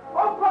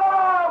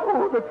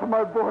 Oh, that's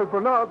my boy,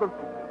 Bernardo.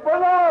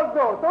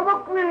 Bernardo,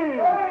 don't please.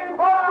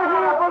 Over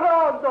here,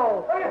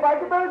 Bernardo. I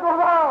better go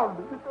round.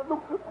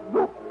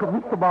 Look,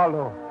 Mr.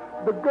 Marlowe.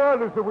 The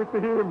girl is with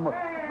him.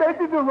 They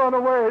didn't run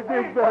away,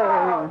 did they?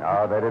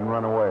 No, they didn't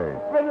run away.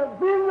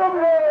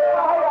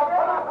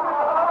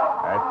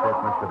 That's it,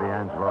 Mr.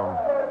 D'Angelo.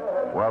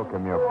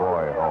 Welcome your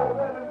boy home.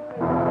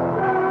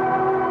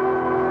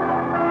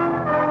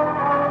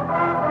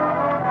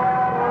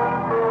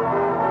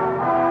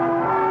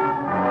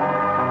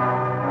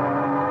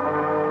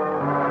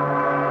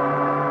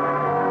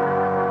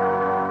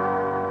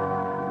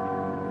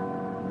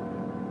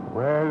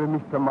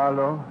 Mr.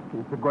 Marlowe,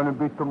 it's going to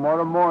be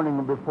tomorrow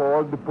morning before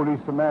all the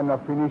policemen are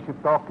finished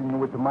talking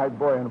with my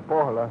boy and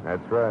Paula.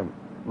 That's right.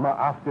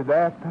 After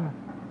that,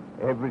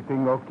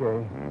 everything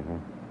okay. Mm-hmm.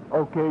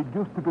 Okay,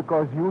 just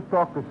because you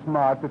talk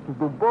smart to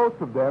do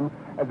both of them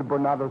at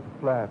Bernardo's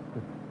flat.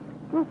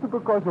 Just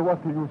because of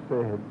what you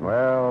said.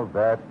 Well,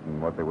 that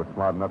and what they were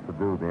smart enough to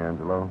do,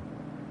 D'Angelo.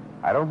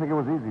 I don't think it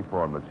was easy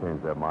for them to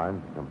change their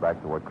minds and come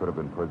back to what could have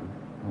been prison.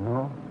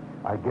 No,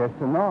 I guess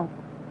not.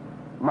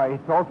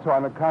 It's also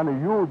on account of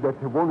you that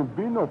there won't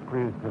be no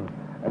prison,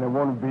 and there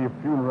won't be a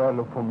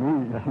funeral for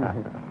me.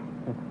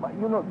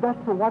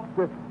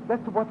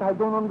 That's what I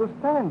don't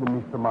understand,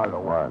 Mr.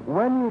 Marlowe. What?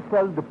 When you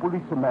tell the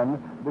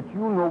policeman that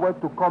you know where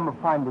to come and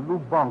find a little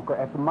bunker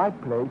at my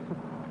place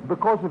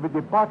because of a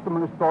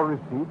department store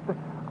receipt,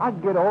 I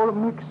get all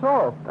mixed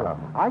up.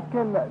 I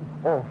can...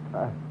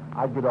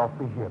 I get off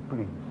here,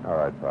 please. All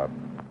right, Bob.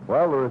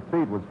 Well, the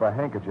receipt was for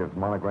handkerchiefs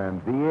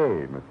monogrammed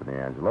D.A., Mr.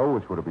 D'Angelo,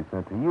 which would have been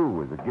sent to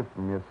you as a gift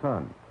from your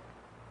son.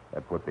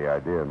 That put the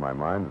idea in my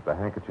mind that the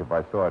handkerchief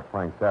I saw at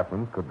Frank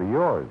Saffron's could be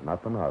yours,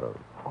 not Bernardo's.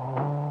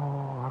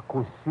 Oh,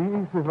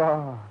 così si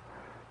va.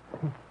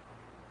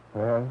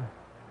 Well,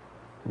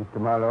 Mr.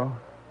 Marlowe,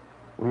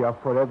 we are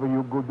forever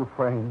your good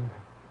friends.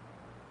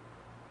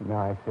 Now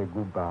I say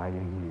goodbye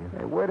here.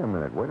 Hey, wait a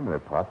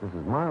minute, Pop. This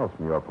is miles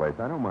from your place.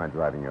 I don't mind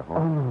driving you home.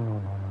 Oh,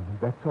 no.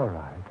 That's all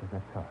right.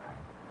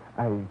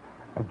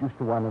 I just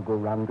want to go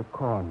round the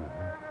corner.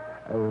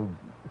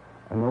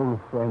 An old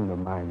friend of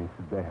mine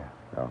is there.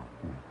 Oh.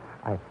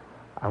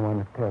 I want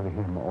to tell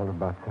him all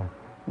about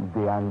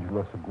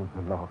D'Angelo's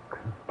good luck.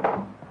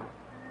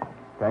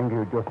 Thank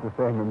you just the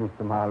same,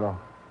 Mr. Marlowe.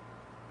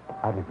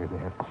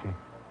 Arrivederci.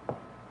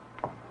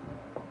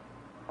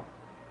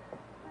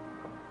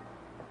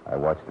 I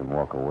watched him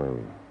walk away.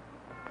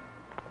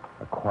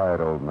 A quiet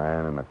old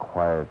man in a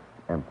quiet,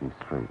 empty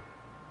street.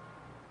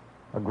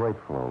 A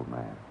grateful old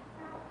man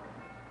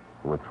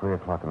who at 3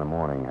 o'clock in the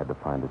morning had to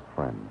find his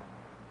friend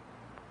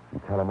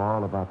and tell him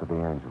all about the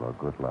D'Angelo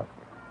good luck.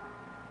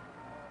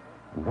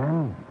 And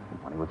then,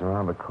 when he was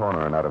around the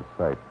corner and out of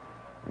sight,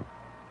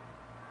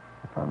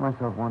 I found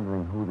myself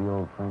wondering who the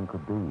old friend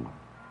could be.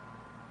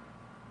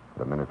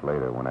 But a minute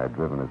later, when I had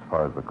driven as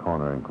far as the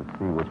corner and could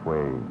see which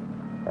way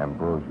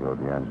Ambrosio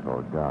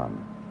D'Angelo had gone,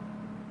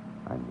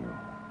 I knew.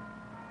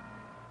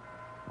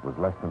 It was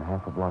less than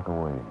half a block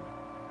away.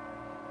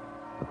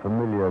 The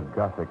familiar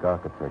Gothic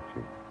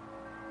architecture,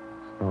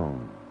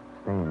 stone,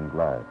 stained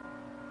glass,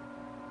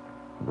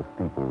 and the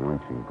steeple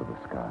reaching for the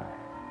sky.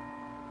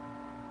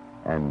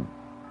 And,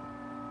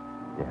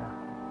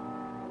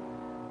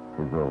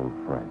 his old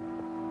friend.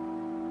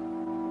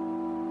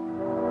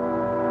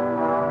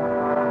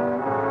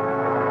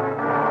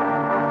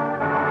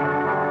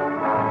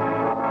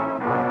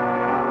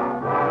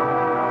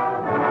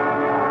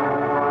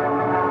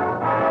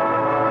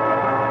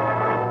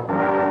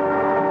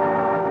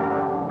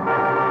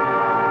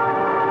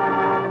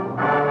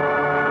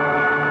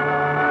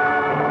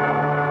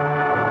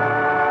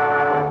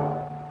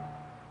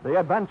 The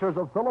Adventures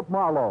of Philip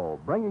Marlowe,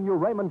 bringing you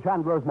Raymond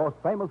Chandler's most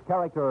famous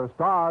character,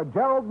 star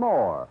Gerald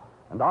Moore,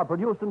 and are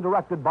produced and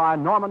directed by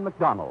Norman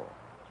McDonald.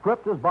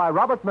 Script is by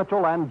Robert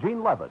Mitchell and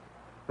Gene Levitt.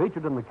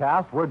 Featured in the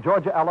cast were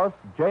Georgia Ellis,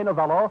 Jay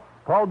Novello,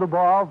 Paul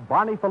Dubov,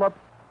 Barney Phillips,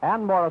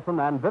 Ann Morrison,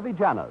 and Vivi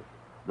Janis.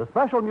 The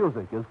special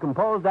music is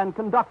composed and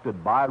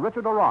conducted by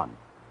Richard Oron.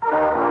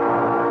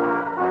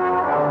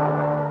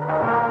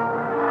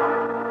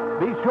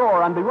 Be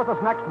sure and be with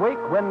us next week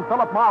when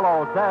Philip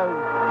Marlowe says...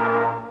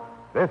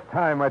 This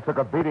time I took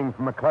a beating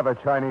from a clever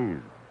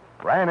Chinese,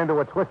 ran into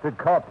a twisted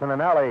corpse in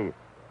an alley,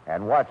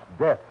 and watched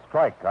death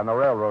strike on the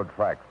railroad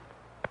tracks.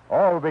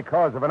 All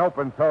because of an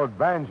open-toed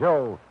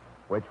banjo,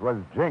 which was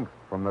jinxed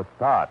from the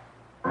start.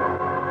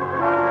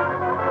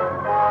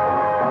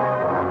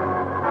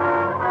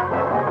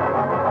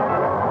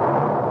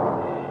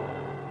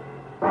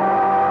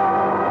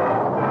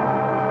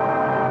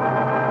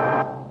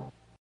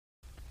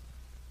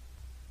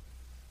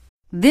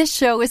 This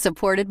show is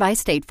supported by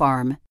State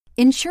Farm.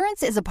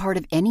 Insurance is a part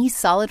of any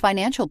solid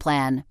financial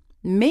plan.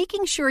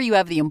 Making sure you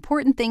have the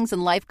important things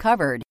in life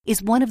covered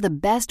is one of the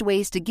best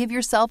ways to give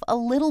yourself a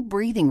little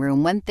breathing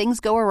room when things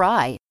go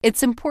awry.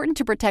 It's important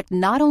to protect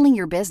not only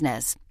your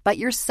business, but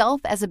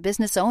yourself as a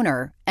business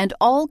owner and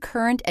all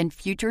current and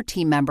future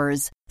team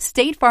members.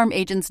 State Farm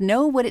agents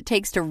know what it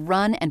takes to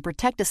run and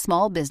protect a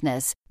small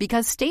business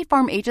because State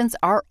Farm agents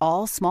are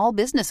all small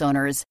business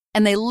owners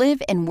and they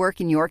live and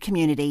work in your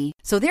community.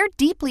 So they're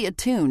deeply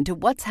attuned to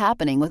what's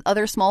happening with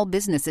other small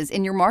businesses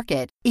in your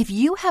market. If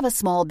you have a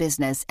small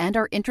business and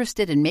are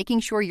interested in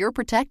making sure you're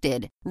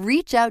protected,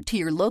 reach out to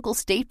your local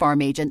State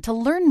Farm agent to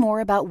learn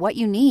more about what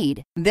you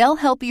need. They'll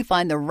help you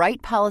find the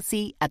right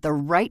policy at the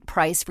right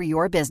price for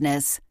your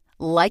business.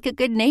 Like a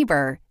good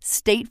neighbor,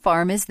 State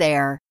Farm is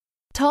there.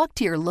 Talk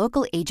to your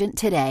local agent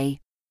today.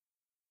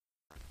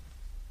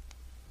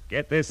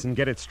 Get this and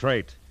get it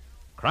straight.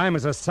 Crime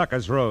is a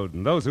sucker's road,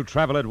 and those who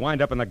travel it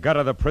wind up in the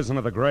gutter, the prison,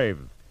 or the grave.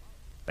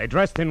 They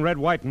dressed in red,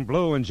 white, and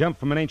blue and jumped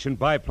from an ancient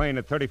biplane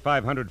at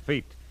 3,500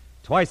 feet,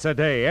 twice a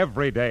day,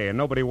 every day, and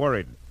nobody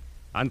worried.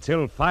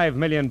 Until $5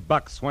 million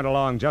went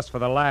along just for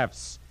the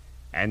laughs,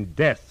 and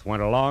death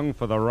went along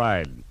for the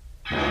ride.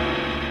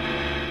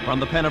 From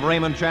the pen of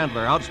Raymond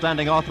Chandler,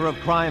 outstanding author of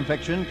crime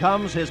fiction,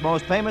 comes his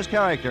most famous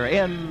character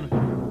in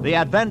The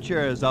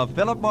Adventures of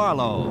Philip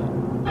Marlowe.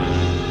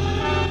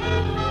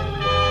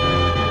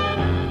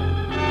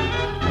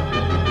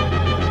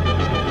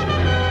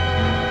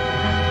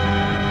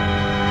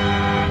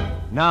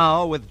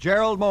 Now, with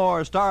Gerald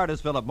Moore starred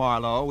as Philip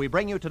Marlowe, we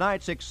bring you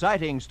tonight's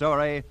exciting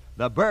story,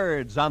 The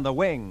Birds on the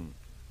Wing.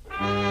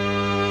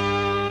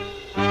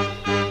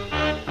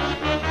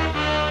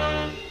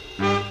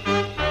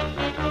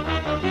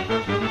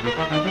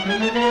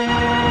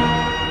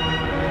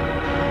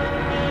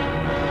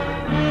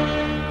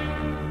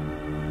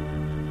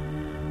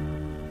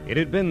 It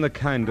had been the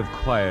kind of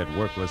quiet,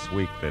 workless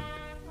week that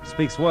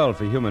speaks well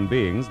for human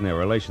beings and their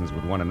relations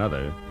with one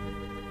another,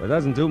 but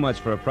doesn't do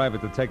much for a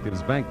private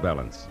detective's bank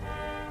balance.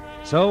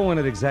 So when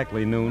at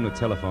exactly noon, a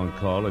telephone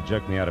call had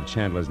jerked me out of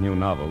Chandler's new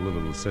novel, The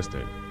Little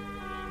Sister,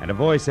 and a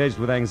voice edged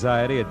with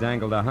anxiety had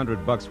dangled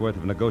 $100 worth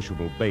of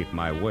negotiable bait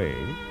my way,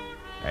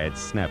 I had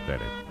snapped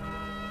at it.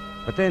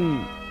 But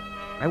then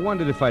I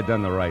wondered if I'd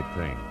done the right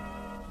thing,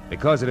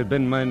 because it had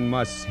been my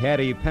Mus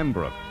Hattie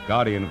Pembroke,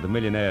 guardian of the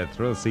millionaire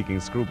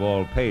thrill-seeking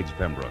screwball Page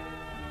Pembroke.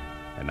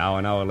 And now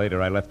an hour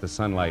later, I left the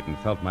sunlight and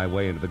felt my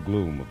way into the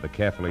gloom of the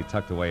carefully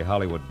tucked-away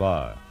Hollywood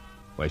bar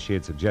where she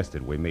had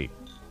suggested we meet.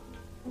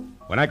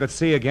 When I could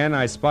see again,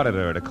 I spotted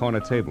her at a corner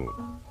table.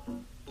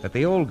 That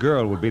the old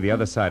girl would be the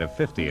other side of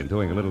 50 and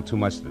doing a little too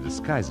much to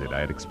disguise it, I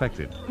had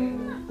expected.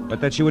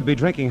 But that she would be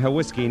drinking her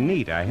whiskey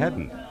neat, I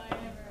hadn't.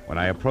 When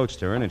I approached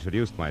her and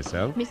introduced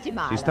myself, Mr.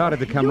 Marlowe, she started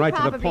to come right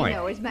to the probably point,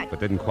 know as much- but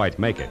didn't quite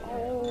make it.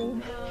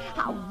 Oh,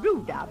 how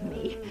rude of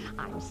me.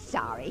 I'm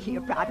sorry.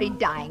 You're probably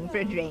dying for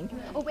a drink.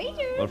 Oh,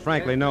 waiter. Well,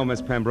 frankly, no,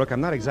 Miss Pembroke. I'm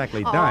not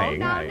exactly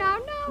dying. Oh,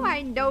 no.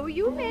 I know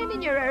you men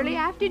in your early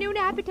afternoon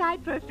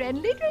appetite for a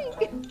friendly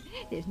drink.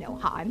 There's no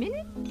harm in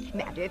it.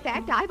 Matter of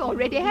fact, I've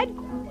already had...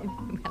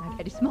 Well, I've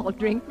had a small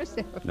drink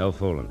myself. No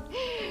fooling.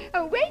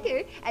 Oh,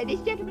 waiter,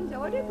 this gentleman's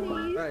order,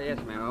 please. Yes,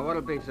 ma'am.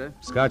 What'll be, sir?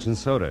 Scotch and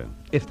soda,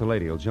 if the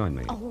lady will join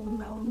me.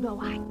 Oh, no,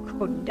 I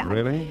couldn't.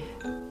 Really?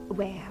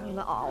 Well,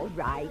 all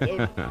right.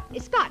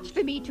 Scotch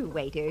for me too,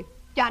 waiter.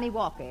 Johnny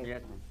Walker.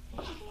 Yes,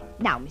 ma'am.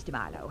 Now, Mr.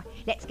 Marlowe,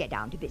 let's get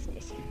down to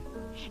business.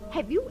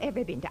 Have you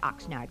ever been to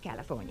Oxnard,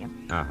 California?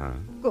 Uh-huh.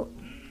 Good,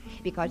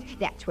 because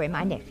that's where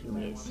my nephew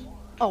is.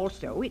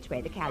 Also, it's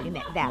where the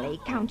Calumet Valley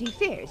County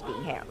Fair is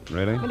being held.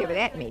 Really? Whatever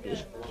that may be.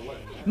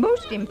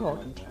 Most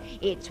important,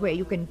 it's where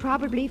you can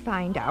probably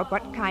find out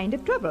what kind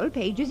of trouble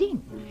Page is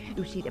in.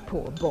 You see, the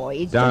poor boy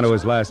is Down just... to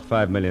his last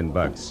 $5 million.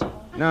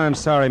 No, I'm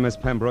sorry, Miss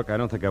Pembroke. I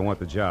don't think I want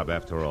the job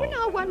after all.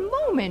 Now, one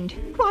moment.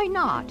 Why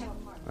not?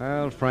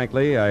 Well,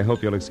 frankly, I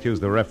hope you'll excuse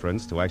the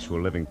reference to actual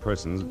living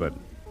persons, but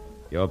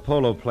your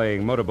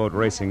polo-playing, motorboat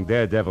racing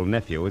daredevil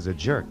nephew is a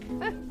jerk.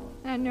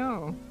 I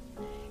know.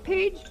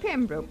 Page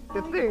Pembroke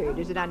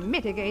III is an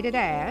unmitigated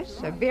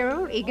ass, a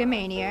virile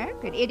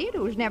egomaniac, an idiot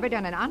who's never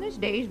done an honest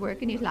day's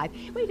work in his life.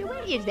 Wait,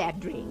 where is that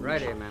drink?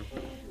 Right here, ma'am.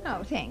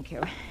 Oh, thank you.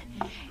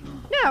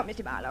 Now,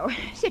 Mr. Marlowe,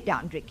 sit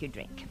down and drink your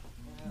drink.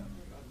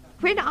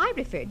 When I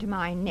referred to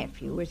my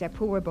nephew as a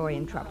poor boy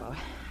in trouble,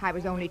 I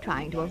was only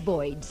trying to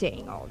avoid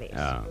saying all this.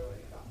 Oh.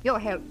 Your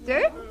health,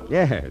 sir?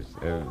 Yes.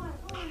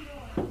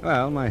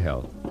 Well, my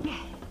health.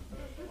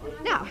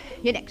 Now,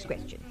 your next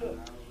question.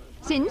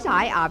 Since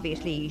I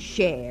obviously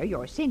share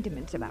your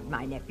sentiments about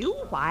my nephew,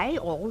 why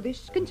all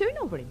this concern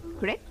over him,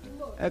 correct?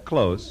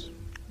 Close.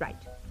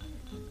 Right.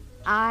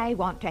 I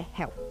want to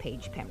help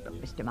Paige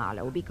Pembroke, Mr.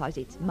 Marlowe, because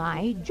it's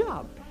my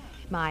job.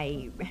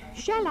 My,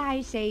 shall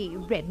I say,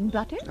 bread and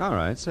butter? All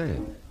right, say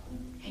it.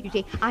 You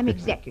see, I'm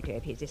executor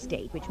of his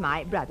estate, which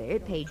my brother,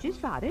 Paige's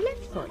father,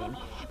 left for him.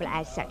 Well,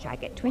 as such, I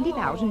get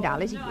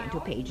 $20,000 a year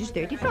until Paige is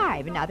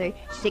 35, another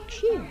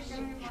 6 years.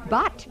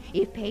 But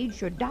if Paige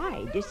should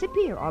die,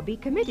 disappear, or be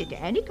committed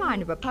to any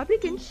kind of a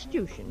public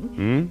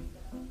institution...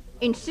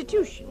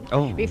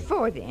 Oh.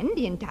 Before then,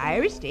 the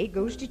entire estate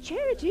goes to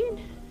charity, and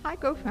I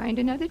go find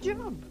another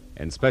job.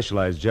 And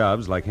specialized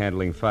jobs like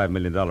handling $5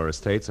 million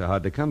estates are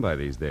hard to come by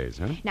these days,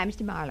 huh? Now,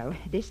 Mr. Marlowe,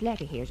 this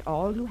letter here's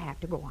all you have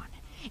to go on.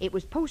 It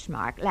was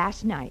postmarked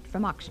last night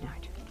from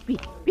Oxnard.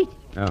 Read it, read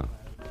it. Oh.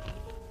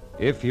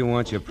 If you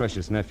want your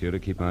precious nephew to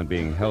keep on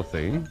being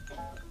healthy, you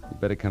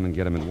better come and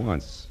get him at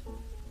once.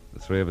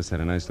 The three of us had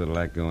a nice little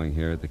act going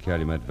here at the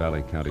Calumet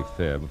Valley County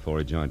Fair before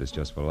he joined us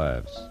just for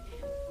laughs.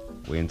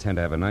 We intend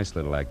to have a nice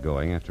little act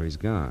going after he's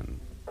gone.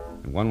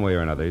 And one way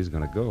or another, he's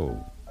going to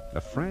go.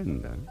 A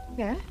friend, huh?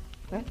 Yeah?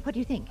 Well, what do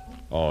you think?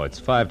 Oh, it's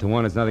 5 to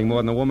 1. It's nothing more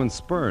than a woman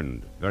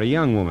spurned. Very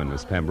young woman,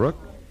 Miss Pembroke.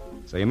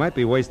 So you might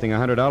be wasting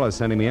 $100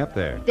 sending me up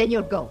there. Then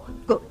you'll go.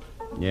 Good.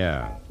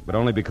 Yeah, but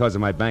only because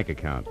of my bank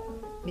account.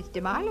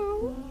 Mr.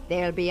 Marlowe,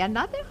 there'll be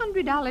another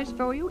 $100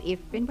 for you if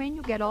and when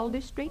you get all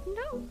this straightened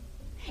out.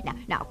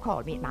 Now,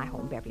 call me at my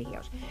home, Beverly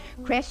Hills.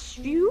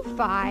 Crestview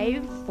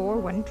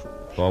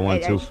 5412.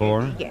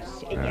 4124?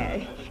 Yes.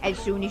 As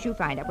soon as you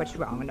find out what's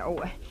wrong.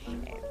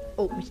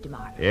 Mr.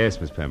 Marlowe.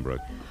 Yes, Miss Pembroke.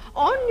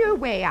 On your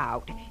way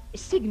out,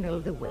 signal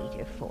the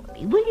waiter for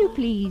me, will you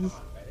please?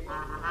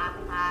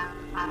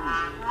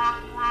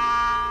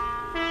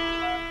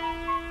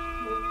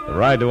 The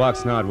ride to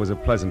Oxnard was a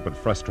pleasant but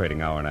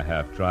frustrating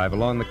hour-and-a-half drive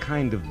along the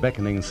kind of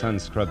beckoning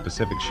sun-scrubbed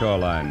Pacific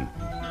shoreline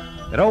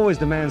that always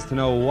demands to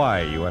know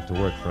why you have to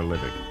work for a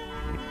living.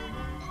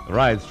 The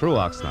ride through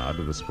Oxnard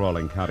to the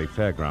sprawling county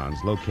fairgrounds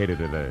located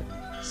at a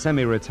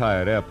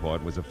semi-retired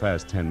airport was a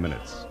fast 10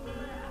 minutes.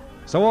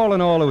 So all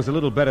in all, it was a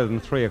little better than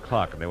 3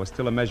 o'clock, and there was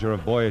still a measure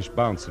of boyish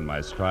bounce in my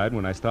stride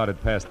when I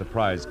started past the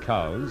prize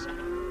cows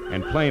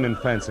and plain and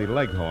fancy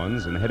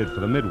leghorns and headed for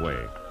the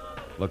Midway,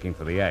 looking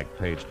for the act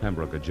Paige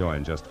Pembroke had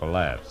joined just for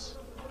laughs.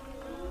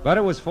 But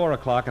it was 4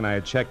 o'clock, and I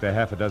had checked a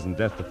half a dozen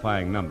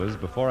death-defying numbers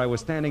before I was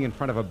standing in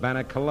front of a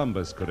banner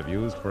Columbus could have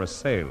used for a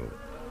sail.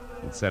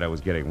 It said I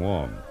was getting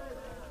warm.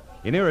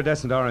 In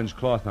iridescent orange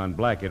cloth on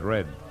black, it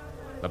read,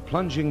 "The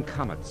Plunging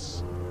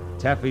Comets.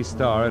 Taffy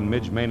Starr and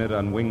Midge Maynard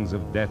on wings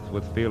of death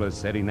with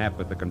fearless Eddie Knapp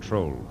at the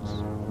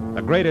controls.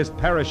 The greatest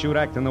parachute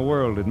act in the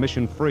world,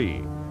 admission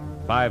free.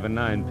 5 and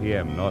 9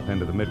 p.m., north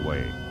end of the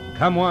Midway.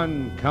 Come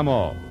one, come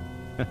all."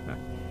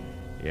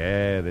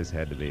 Yeah, this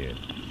had to be it.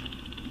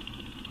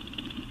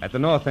 At the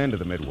north end of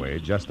the Midway,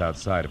 just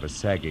outside of a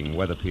sagging,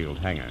 weather-peeled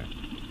hangar,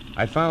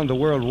 I found the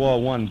World War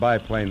I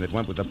biplane that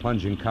went with the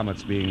Plunging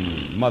Comets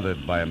being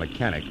mothered by a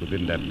mechanic who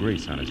didn't have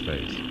grease on his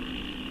face.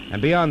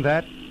 And beyond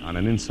that, on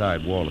an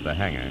inside wall of the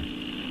hangar,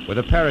 were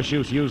the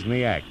parachutes used in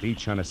the act,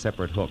 each on a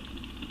separate hook,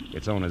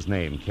 its owner's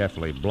name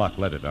carefully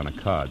block-lettered on a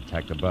card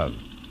tacked above.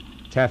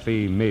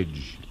 Taffy,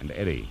 Midge, and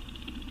Eddie.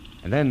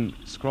 And then,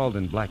 scrawled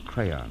in black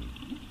crayon,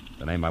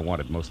 the name I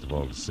wanted most of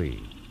all to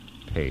see,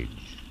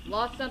 Paige.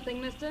 Lost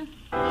something, mister?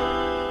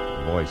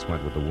 The voice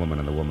went with the woman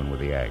and the woman with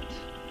the act.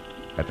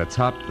 At the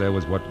top, there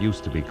was what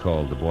used to be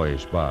called the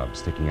boyish bob,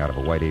 sticking out of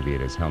a white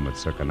aviator's helmet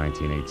circa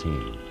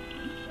 1918.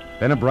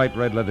 Then a bright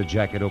red leather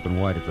jacket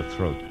open wide at the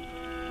throat,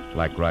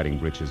 black riding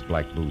breeches,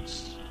 black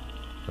boots,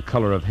 the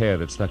color of hair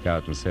that stuck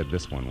out and said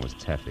this one was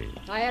Taffy.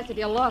 I asked if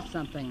you lost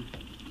something.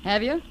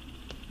 Have you?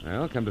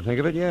 Well, come to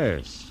think of it,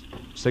 yes.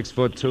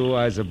 6'2",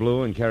 eyes are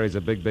blue, and carries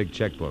a big, big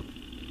checkbook.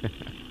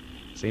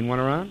 Seen one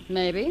around?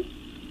 Maybe.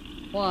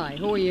 Why?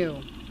 Who are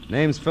you?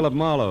 Name's Philip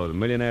Marlowe, the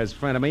millionaire's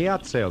friend. I'm a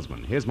yacht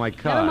salesman. Here's my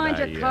card. Never mind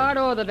your card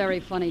or the very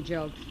funny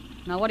jokes.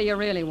 Now, what do you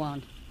really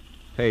want?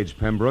 Paige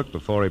Pembroke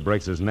before he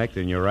breaks his neck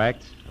in your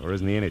act, or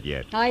isn't he in it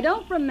yet? I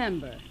don't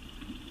remember.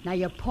 Now,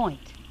 your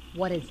point.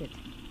 What is it?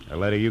 A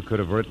letter you could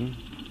have written?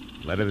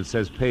 A letter that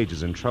says Paige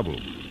is in trouble.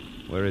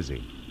 Where is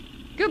he?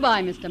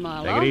 Goodbye, Mr.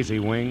 Marlowe. Take it easy,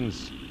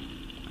 Wings.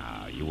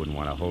 You wouldn't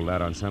want to hold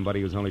out on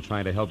somebody who's only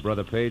trying to help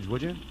Brother Paige,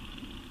 would you?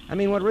 I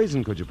mean, what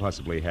reason could you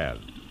possibly have?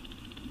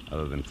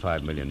 Other than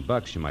 $5 million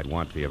you might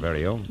want for your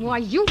very own. Why,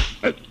 you...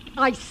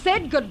 I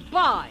said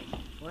goodbye.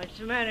 What's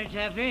the matter,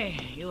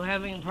 Taffy? You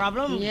having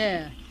problems?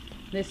 Yeah.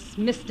 This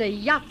Mr.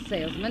 Yacht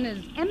Salesman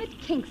is Emmett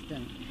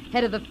Kingston,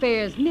 head of the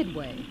fair's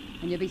Midway.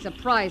 And you'll be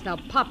surprised how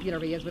popular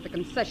he is with the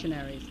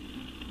concessionaries.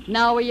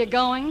 Now where you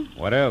going?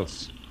 What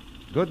else?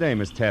 Good day,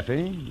 Miss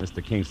Taffy,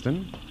 Mr.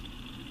 Kingston.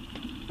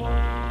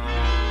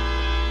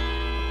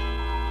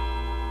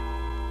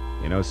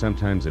 You know,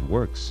 sometimes it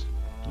works.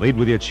 Lead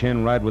with your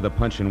chin, ride with a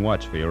punch, and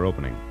watch for your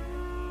opening.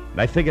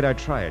 And I figured I'd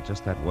try it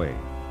just that way.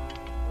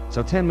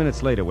 So 10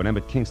 minutes later, when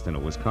Emmett Kingston,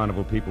 who was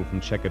carnival people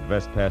from checkered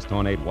vest past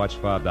ornate watch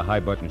fob to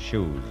high-button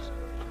shoes,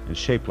 and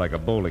shaped like a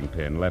bowling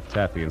pin, left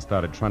Taffy and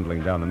started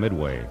trundling down the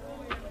Midway,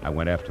 I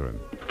went after him.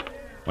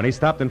 When he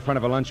stopped in front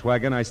of a lunch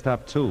wagon, I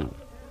stopped too.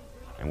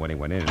 And when he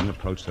went in,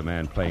 approached a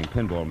man playing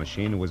pinball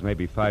machine who was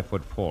maybe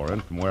 5'4",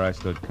 and from where I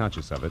stood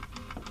conscious of it,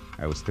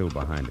 I was still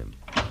behind him.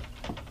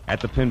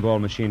 At the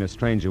pinball machine, a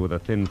stranger with a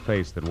thin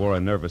face that wore a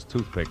nervous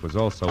toothpick was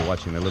also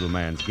watching the little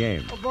man's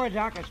game. Oh, boy,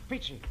 Doc, it's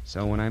peachy.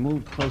 So when I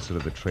moved closer to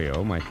the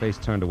trio, my face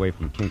turned away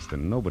from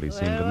Kingston. Nobody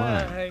seemed to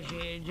mind.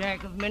 Hershey,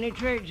 jack of many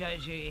trades, I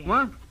see.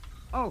 What?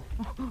 Oh,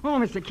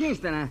 Mr.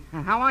 Kingston,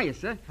 how are you,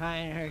 sir?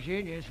 Fine,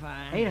 Hershey, just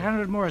fine.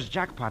 800 more is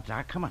jackpot,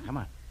 Doc. Come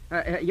on.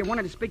 You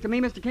wanted to speak to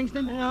me, Mr.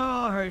 Kingston?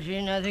 No, Hershey,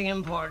 nothing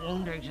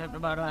important except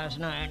about last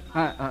night.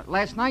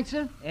 Last night,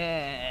 sir?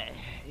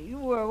 You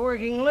were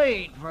working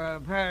late for a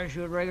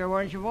parachute rigger,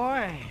 weren't you,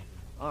 boy?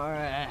 Or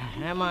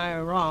am I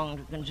wrong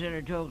to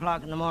consider 2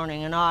 o'clock in the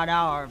morning an odd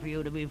hour for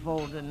you to be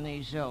folding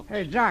these silks?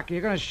 Hey, Doc,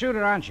 you're going to shoot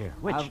her, aren't you?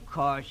 Which? Of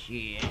course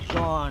she is.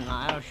 Go on,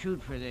 I'll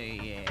shoot for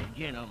the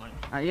gentleman.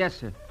 Yes,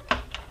 sir.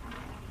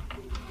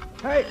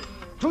 Hey,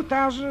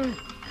 2,000,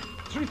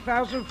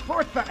 3,000,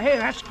 4,000. Hey,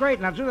 that's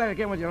great. Now do that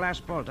again with your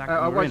last ball,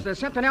 Doc. Was there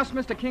something else,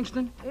 Mr.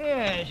 Kingston?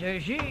 Yes,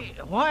 Hershey.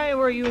 Why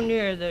were you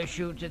near the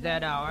chutes at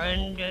that hour?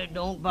 And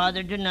don't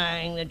bother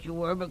denying that you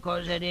were,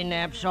 because Eddie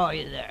Knapp saw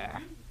you there.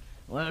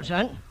 Well,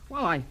 son?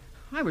 Well, I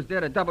was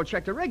there to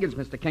double-check the riggers,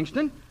 Mr.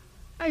 Kingston.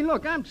 Hey,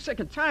 look, I'm sick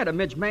and tired of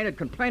Midge Maynard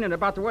complaining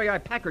about the way I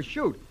pack her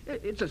chute.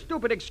 It's a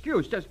stupid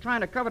excuse, just trying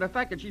to cover the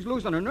fact that she's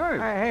losing her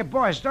nerve. Hey,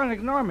 boys, don't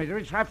ignore me. Do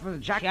we try for the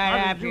jackpot?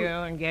 Shut up, you,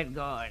 and get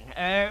going.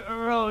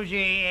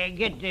 Rosie,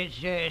 get this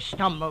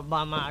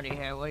stumblebum out of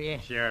here, will you?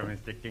 Sure,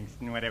 Mr.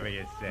 Kingston, whatever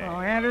you say. Oh,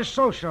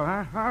 antisocial,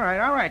 huh?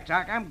 All right,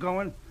 Doc, I'm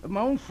going. Of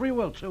my own free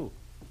will, too.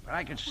 But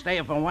I could stay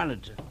if I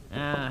wanted to.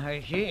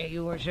 Hershey,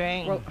 you were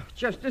saying? Well,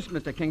 just this,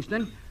 Mr.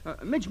 Kingston.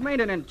 Midge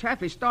Maynard and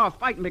Taffy Starr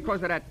fighting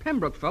because of that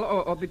Pembroke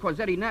fellow, or because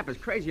Eddie Knapp is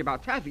crazy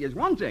about Taffy is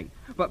one thing.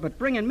 But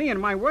bringing me and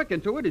my work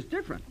into it is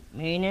different.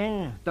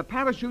 Meaning? The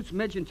parachutes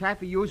Midge and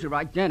Taffy use are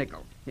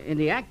identical. In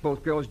the act,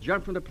 both girls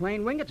jump from the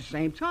plane wing at the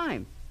same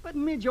time. But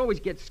Midge always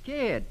gets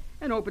scared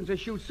and opens her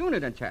chute sooner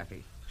than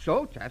Taffy.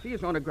 So Taffy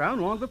is on the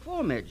ground long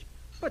before Midge.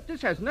 But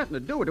this has nothing to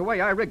do with the way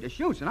I rigged the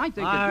chutes, and I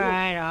think All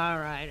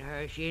right,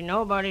 Hershey.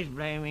 Nobody's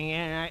blaming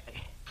you.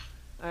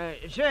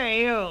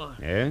 Say, you.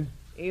 Yeah?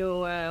 You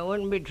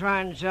wouldn't be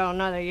trying to sell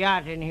another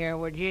yacht in here,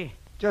 would you?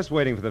 Just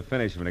waiting for the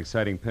finish of an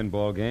exciting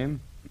pinball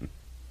game. Is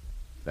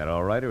that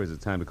all right, or is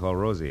it time to call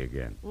Rosie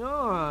again?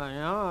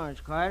 No,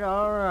 it's quite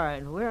all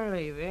right. We're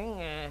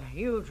leaving.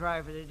 You try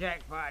for the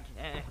jackpot.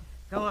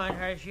 Come on,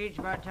 Hershey. It's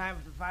about time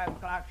for the 5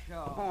 o'clock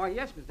show. Oh,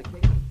 yes, Mr.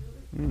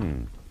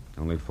 Kingston.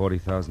 Only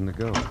 40,000 to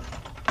go.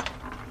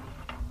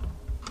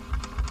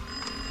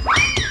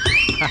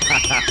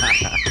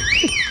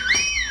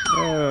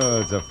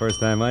 Oh, it's the first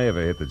time I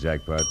ever hit the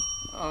jackpot.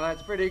 Oh,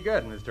 that's pretty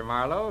good, Mr.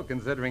 Marlowe,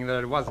 considering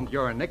that it wasn't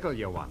your nickel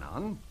you won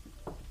on.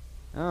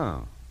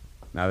 Oh.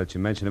 Now that you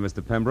mention it,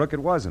 Mr. Pembroke, it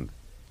wasn't.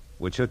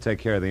 Which should take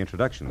care of the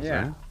introductions,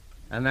 Yeah. huh?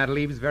 And that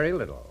leaves very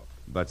little.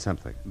 But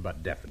something.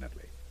 But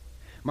definitely.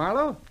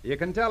 Marlowe, you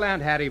can tell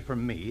Aunt Hattie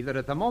from me that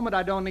at the moment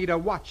I don't need a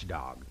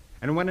watchdog.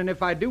 And when and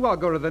if I do, I'll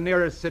go to the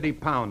nearest city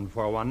pound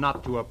for one,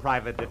 not to a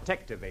private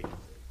detective agency.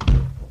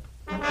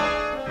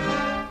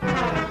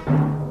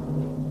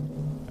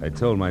 I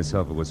told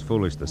myself it was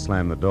foolish to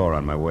slam the door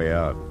on my way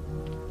out.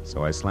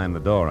 So I slammed the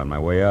door on my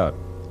way out.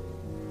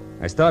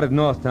 I started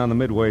north down the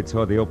midway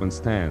toward the open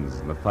stands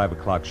and the 5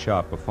 o'clock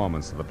sharp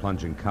performance of the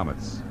plunging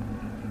comets.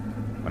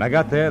 When I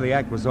got there, the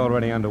act was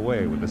already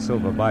underway with the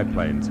silver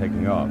biplane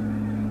taking off.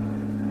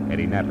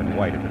 Eddie Knapp in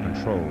white at the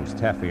controls,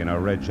 Taffy in her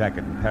red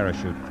jacket and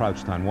parachute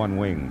crouched on one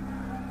wing,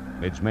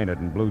 Midge Maynard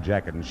in blue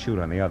jacket and chute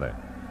on the other.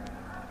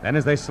 Then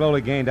as they slowly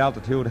gained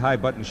altitude, High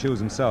Button Shoes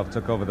himself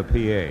took over the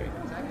PA.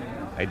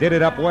 They did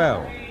it up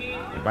well,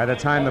 and by the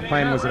time the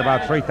plane was at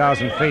about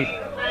 3,000 feet,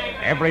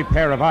 every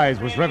pair of eyes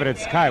was riveted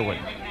skyward,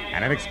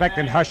 and an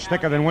expectant hush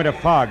thicker than winter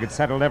fog had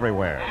settled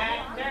everywhere.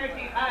 At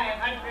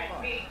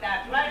 3,500 feet, the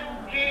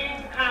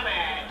plunging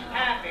comets,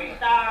 Taffy,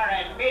 Starr,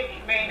 and Midge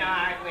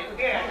Maynard with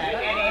fearless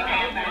Eddie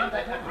Knapp at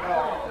the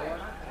controls.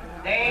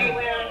 They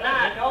will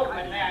not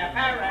open their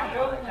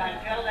parachutes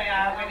until they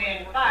are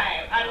within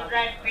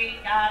 500 feet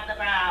of the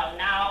ground.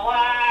 Now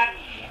watch.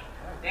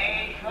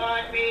 They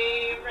should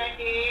be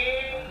ready.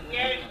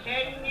 Yes,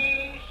 and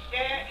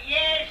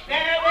yes,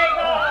 there they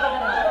go.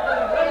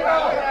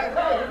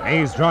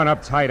 Knees drawn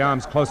up tight,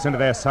 arms close into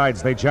their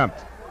sides, they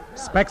jumped.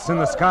 Specks in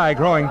the sky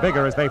growing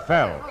bigger as they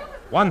fell.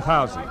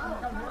 1,000,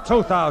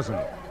 2,000,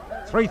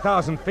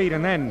 3,000 feet,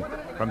 and then,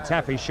 from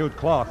Taffy's chute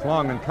cloth,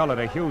 long and colored,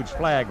 a huge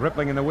flag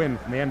rippling in the wind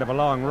from the end of a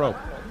long rope.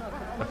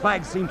 The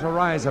flag seemed to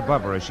rise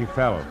above her as she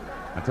fell,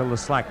 until the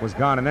slack was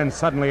gone, and then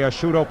suddenly her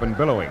chute opened,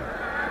 billowing.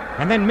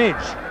 And then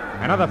Midge,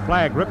 another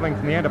flag rippling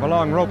from the end of a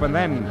long rope, and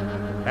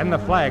then the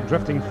flag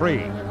drifting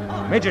free.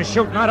 Midge's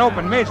chute not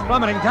open, Midge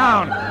plummeting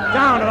down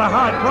to the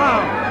hard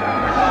ground.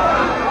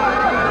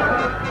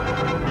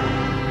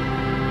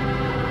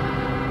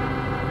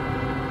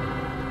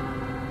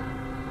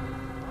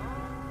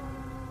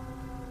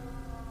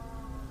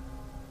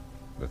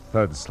 The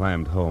thud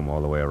slammed home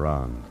all the way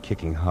around,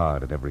 kicking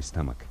hard at every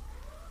stomach.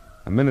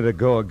 A minute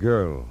ago, a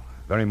girl,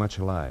 very much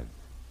alive.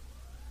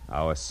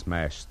 Now a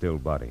smashed, still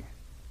body,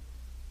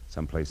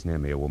 Someplace near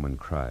me, a woman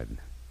cried.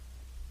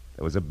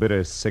 There was a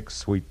bitter, sick,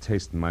 sweet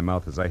taste in my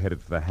mouth as I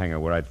headed for the hangar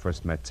where I'd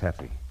first met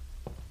Taffy.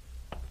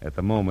 At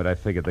the moment, I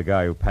figured the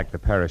guy who packed the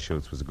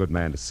parachutes was a good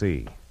man to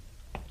see.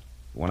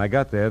 When I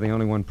got there, the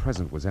only one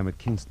present was Emmett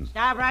Kingston.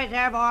 Stop right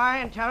there, boy,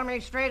 and tell me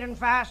straight and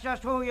fast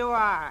just who you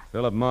are.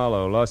 Philip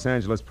Marlowe, Los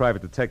Angeles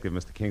private detective,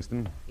 Mr.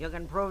 Kingston. You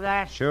can prove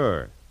that?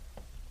 Sure.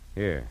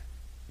 Here's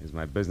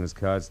my business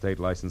card, state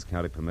license,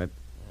 county permit.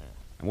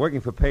 I'm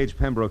working for Paige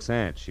Pembroke's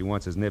aunt. She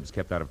wants his nibs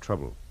kept out of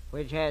trouble.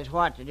 Which has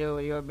what to do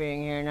with your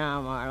being here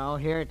now, Marlowe?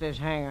 Here at this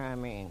hangar, I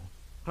mean.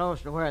 Close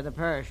to where the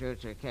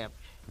parachutes are kept.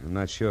 I'm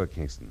not sure,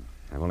 Kingston.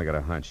 I've only got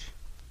a hunch.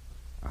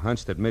 A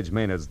hunch that Midge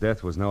Maynard's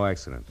death was no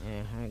accident.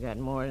 Yeah, I got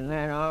more than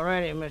that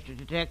already, Mr.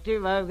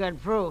 Detective. I've got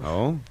proof.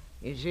 Oh?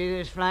 You see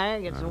this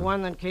flag? It's the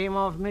one that came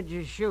off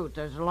Midge's chute.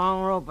 There's a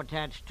long rope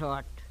attached to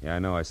it. Yeah, I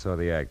know. I saw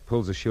the act.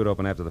 Pulls the chute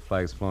open after the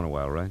flag's flown a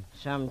while, right?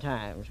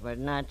 Sometimes, but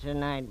not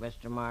tonight,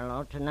 Mr.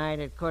 Marlowe. Tonight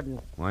it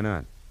couldn't. Why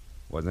not?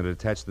 Wasn't it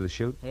attached to the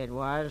chute? It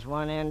was.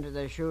 One end to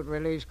the chute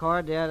release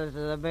cord, the other to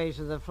the base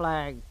of the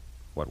flag.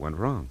 What went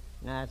wrong?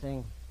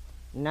 Nothing.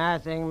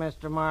 Nothing,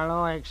 Mr.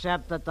 Marlowe,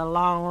 except that the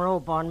long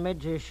rope on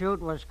Midge's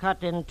chute was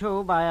cut in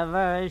two by a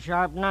very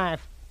sharp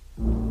knife.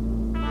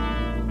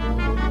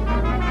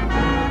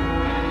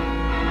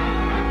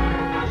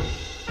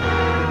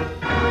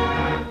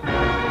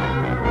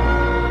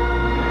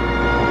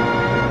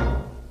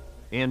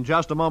 In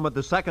just a moment,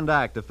 the second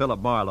act of Philip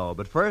Marlowe.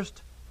 But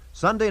first,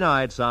 Sunday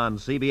nights on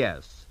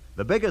CBS.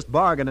 The biggest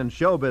bargain in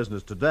show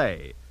business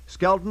today.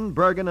 Skelton,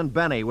 Bergen, and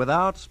Benny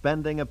without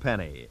spending a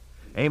penny.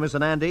 Amos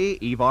and Andy,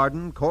 Eve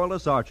Arden,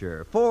 Corliss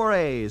Archer. 4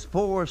 A's,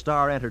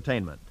 4-star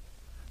entertainment.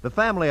 The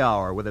Family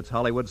Hour with its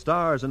Hollywood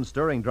stars and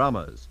stirring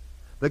dramas.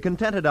 The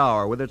Contented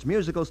Hour with its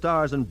musical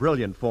stars in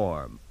brilliant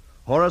form.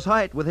 Horace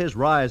Heidt with his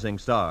rising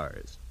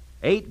stars.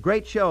 8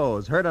 great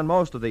shows heard on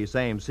most of these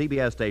same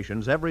CBS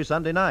stations every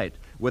Sunday night,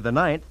 with the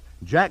 9th,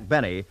 Jack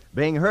Benny,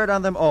 being heard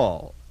on them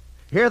all.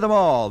 Hear them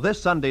all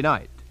this Sunday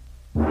night.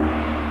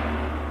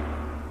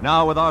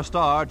 Now, with our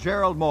star,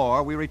 Gerald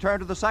Moore, we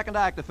return to the second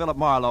act of Philip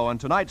Marlowe and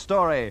tonight's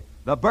story,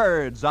 The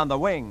Birds on the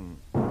Wing.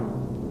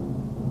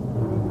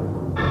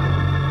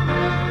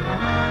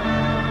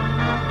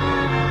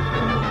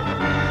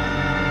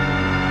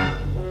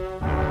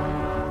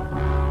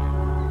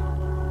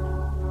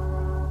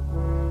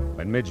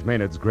 When Midge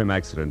Maynard's grim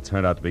accident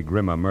turned out to be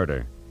grimmer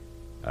murder,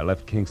 I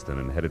left Kingston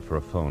and headed for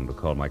a phone to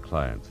call my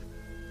client.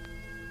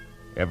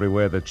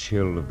 Everywhere the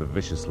chill of the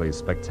viciously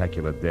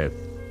spectacular death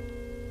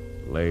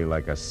lay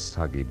like a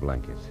soggy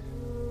blanket.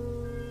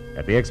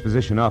 At the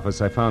exposition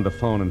office, I found a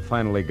phone and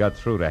finally got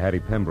through to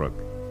Hattie Pembroke.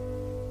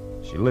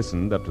 She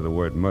listened up to the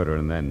word murder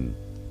and then,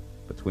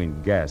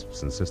 between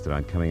gasps, insisted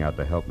on coming out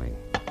to help me.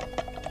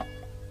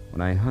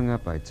 When I hung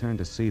up, I turned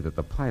to see that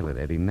the pilot,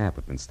 Eddie Knapp,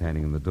 had been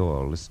standing in the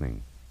door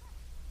listening.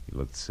 He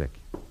looked sick.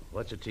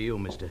 What's it to you,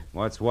 mister?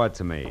 What's what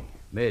to me?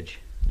 Midge.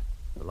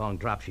 The long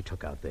drop she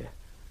took out there.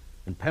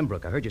 And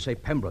Pembroke. I heard you say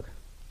Pembroke.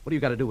 What do you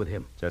got to do with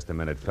him? Just a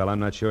minute, fella. I'm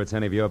not sure it's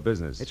any of your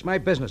business. It's my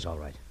business, all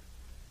right.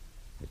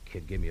 That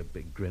kid gave me a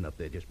big grin up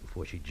there just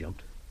before she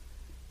jumped.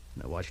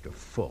 And I watched her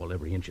fall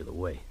every inch of the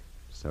way.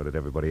 So did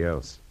everybody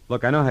else.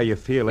 Look, I know how you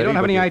feel, Eddie. You don't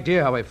have any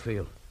idea how I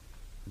feel.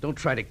 Don't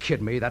try to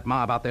kid me. That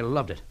mob out there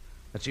loved it.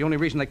 That's the only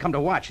reason they come to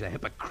watch, the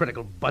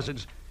hypocritical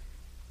buzzards.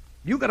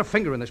 You got a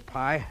finger in this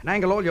pie, an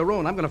angle all your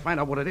own. I'm going to find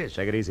out what it is.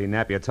 Take it easy,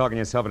 Knapp. You're talking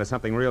yourself into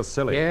something real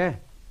silly. Yeah?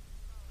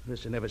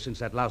 Listen, ever since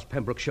that louse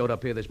Pembroke showed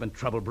up here, there's been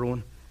trouble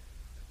brewing.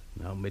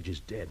 Now Midge is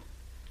dead.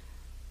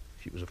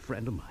 She was a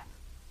friend of mine.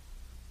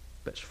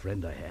 Best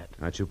friend I had.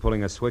 Aren't you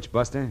pulling a switch,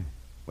 Buster?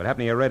 What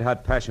happened to your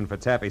red-hot passion for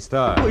Taffy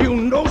Star? Oh, you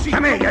nosy...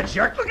 Come here, you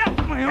jerk! Look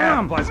out my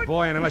arm! Buzz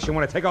boy, and unless you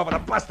want to take off with a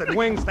busted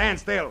wing, stand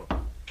still.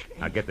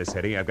 Now get this,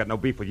 Eddie. I've got no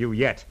beef with you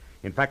yet.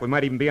 In fact, we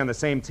might even be on the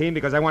same team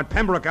because I want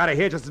Pembroke out of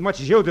here just as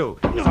much as you do.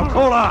 So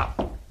cool off!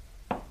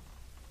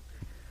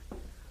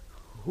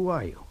 Who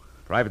are you?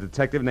 Private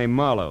detective named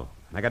Marlowe.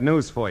 I got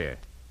news for you.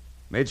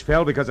 Midge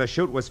fell because her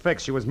chute was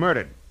fixed. She was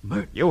murdered.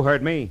 Murdered? You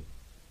heard me.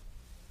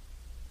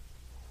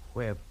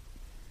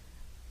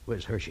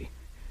 Where's Hershey?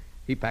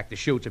 He packed the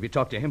chutes. Have you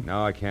talked to him?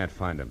 No, I can't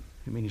find him.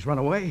 You mean he's run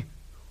away?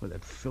 With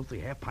that filthy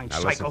half-pint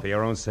psycho? Now listen, for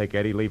your own sake,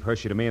 Eddie, leave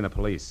Hershey to me and the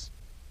police.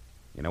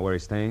 You know where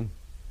he's staying?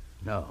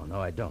 No,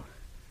 I don't.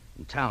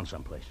 In town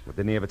someplace. Well,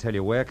 didn't he ever tell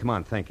you where? Come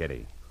on, think,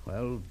 Eddie.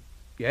 Well,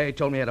 yeah, he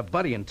told me he had a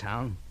buddy in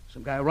town.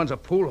 Some guy who runs a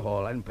pool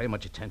hall. I didn't pay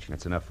much attention.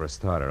 That's enough for a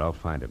starter. I'll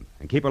find him.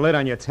 And keep a lid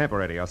on your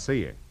temper, Eddie. I'll see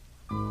you.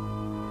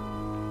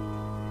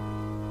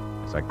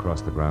 As I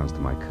crossed the grounds to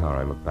my car,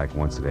 I looked back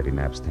once at Eddie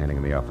Knapp standing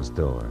in the office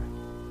door,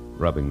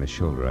 rubbing the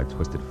shoulder I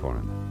twisted for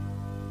him.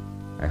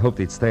 I hoped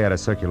he'd stay out of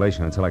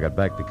circulation until I got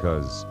back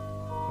because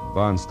the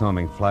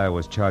barnstorming flyer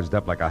was charged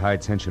up like a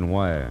high-tension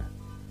wire.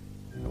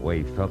 The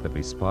way he felt there'd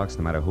be sparks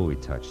no matter who he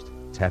touched,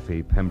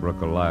 Taffy,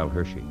 Pembroke, or Lyle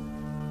Hershey.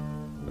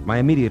 But my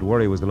immediate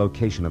worry was the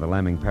location of the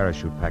lambing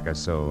parachute packer,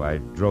 so I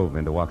drove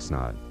into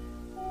Oxnard,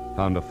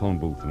 found a phone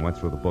booth, and went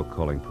through the book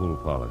calling pool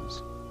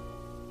parlors.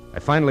 I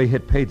finally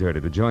hit pay dirt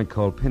at a joint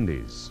called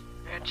Pindy's.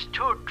 It's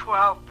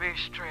 212 B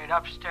Street,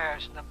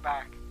 upstairs in the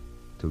back.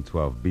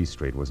 212 B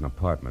Street was an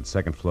apartment,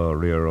 second floor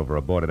rear over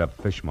a boarded-up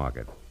fish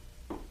market.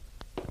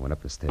 I went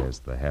up the stairs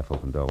to the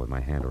half-open door with my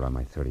hand around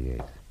my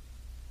 .38.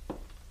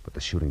 But the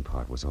shooting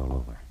part was all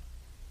over.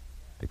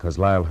 Because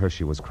Lyle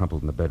Hershey was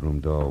crumpled in the bedroom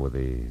door with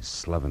the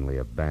slovenly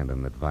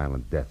abandon that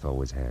violent death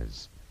always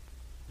has.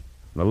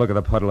 And the look of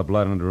the puddle of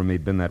blood under him,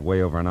 he'd been that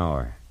way over an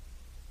hour.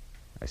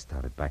 I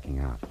started backing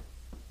out,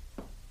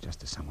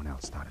 just as someone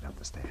else started up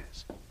the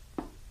stairs.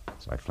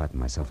 So I flattened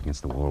myself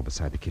against the wall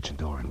beside the kitchen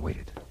door and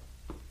waited.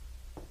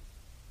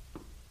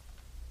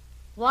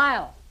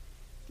 Lyle,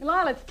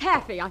 it's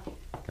Taffy.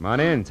 Come on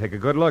in. Take a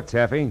good look,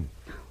 Taffy.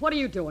 What are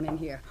you doing in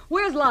here?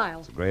 Where's Lyle?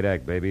 It's a great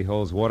act, baby.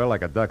 Holds water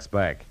like a duck's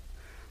back.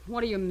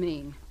 What do you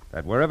mean?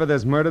 That wherever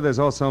there's murder, there's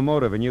also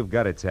motive, and you've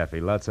got it, Taffy.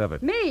 Lots of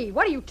it. Me?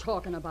 What are you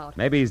talking about?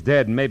 Maybe he's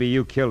dead, and maybe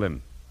you killed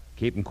him.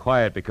 Keep him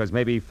quiet, because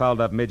maybe he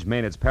fouled up Midge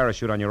Maynard's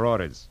parachute on your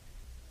orders.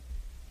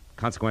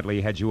 Consequently,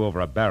 he had you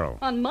over a barrel.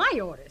 On my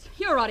orders?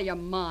 You're out of your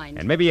mind.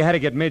 And maybe you had to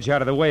get Midge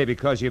out of the way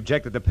because you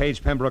objected to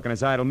Paige Pembroke and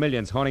his idle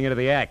millions honing into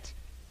the act.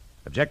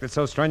 Objected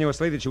so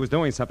strenuously that she was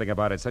doing something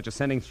about it, such as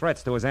sending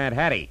threats to his Aunt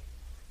Hattie.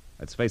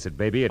 Let's face it,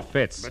 baby, it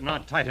fits. But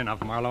not tight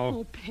enough, Marlowe.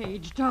 Oh,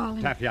 Paige,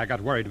 darling. Taffy, I got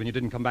worried when you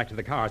didn't come back to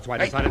the car, so I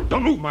decided...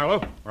 Don't move,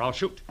 Marlowe, or I'll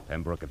shoot.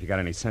 Pembroke, if you got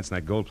any sense in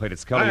that gold-plated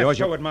skull of I'll yours...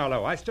 show it,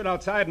 Marlowe. I stood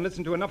outside and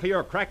listened to enough of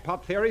your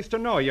crackpot theories to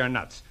know you're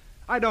nuts.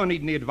 I don't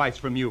need any advice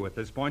from you at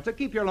this point, so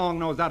keep your long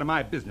nose out of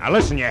my business. Now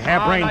listen, you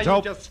harebrained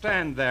dope. You just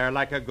stand there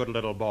like a good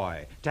little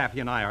boy. Taffy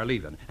and I are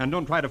leaving, and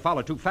don't try to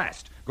follow too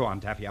fast. Go on,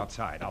 Taffy,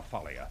 outside. I'll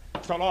follow you.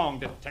 So long,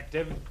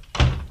 detective.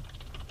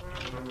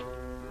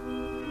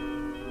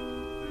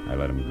 I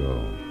let him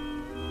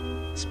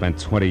go. Spent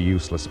 20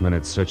 useless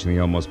minutes searching the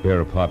almost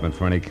bare apartment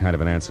for any kind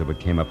of an answer, but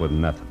came up with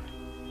nothing.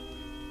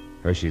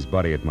 Hershey's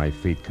body at my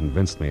feet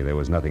convinced me there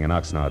was nothing in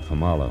Oxnard for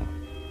Marlowe.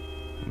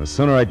 And the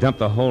sooner I dumped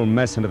the whole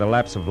mess into the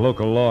laps of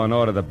local law and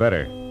order, the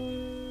better.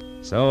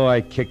 So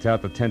I kicked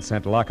out the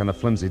 10-cent lock on the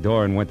flimsy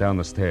door and went down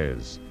the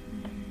stairs.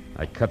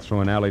 I cut through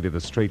an alley to the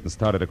street and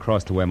started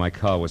across to where my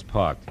car was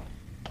parked,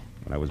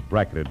 when I was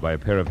bracketed by a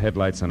pair of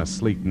headlights on a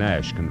sleek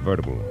Nash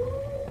convertible.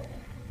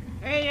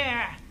 Hey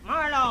there,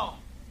 Marlowe.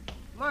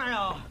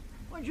 Marlowe,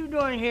 what you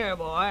doing here,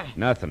 boy?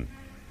 Nothing.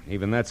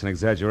 Even that's an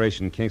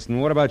exaggeration,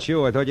 Kingston. What about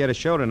you? I thought you had a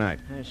show tonight.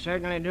 I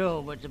certainly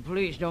do, but the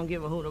police don't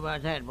give a hoot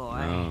about that, boy.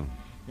 No.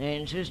 They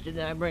insisted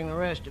that I bring the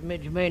rest of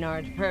Midge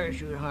Maynard's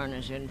parachute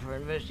harness in for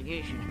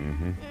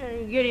investigation.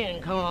 Get in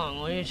and come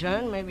along, will you,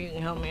 son? Maybe you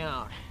can help me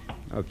out.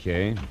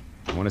 Okay.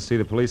 I want to see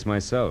the police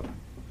myself.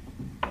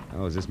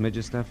 Oh, is this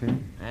Midge's stuff here?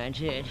 That's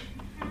it.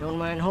 Don't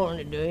mind holding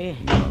it, do you?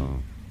 No.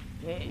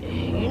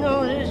 You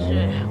know, this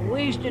is a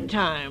waste of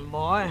time,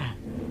 boy.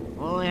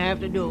 All they have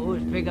to do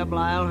is pick up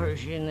Lyle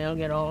Hershey, and they'll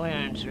get all the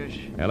answers.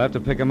 They'll have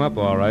to pick him up,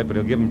 all right, but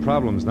he'll give them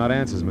problems, not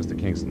answers, Mr.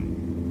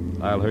 Kingston.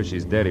 Lyle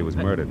Hershey's dead. He was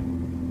murdered.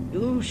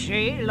 You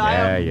say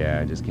Lyle... Yeah,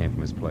 I just came from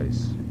his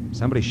place.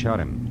 Somebody shot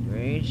him.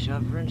 Great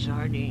suffering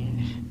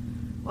sardines.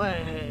 Well,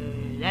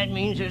 that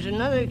means there's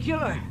another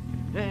killer,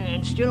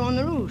 and still on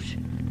the loose.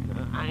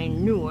 I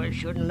knew I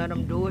shouldn't let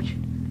him do it.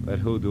 Let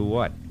who do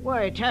what?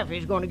 Why,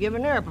 Taffy's going to give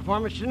an air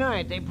performance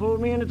tonight. They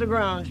pulled me into the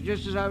grounds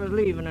just as I was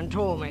leaving and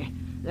told me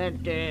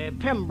that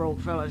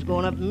Pembroke fella's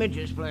going up to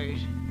Midge's place.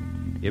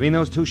 You mean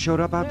those two showed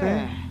up out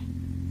there?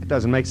 It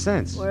doesn't make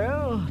sense.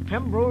 Well,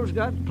 Pembroke's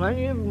got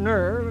plenty of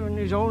nerve in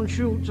his own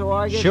chute, so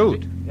I guess...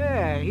 Shoot?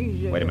 Yeah,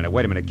 he's... Wait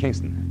a minute,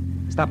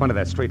 Kingston. Stop under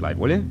that streetlight,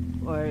 will you?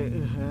 Why,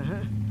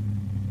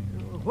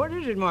 What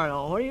is it,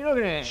 Marlowe? What are you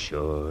looking at?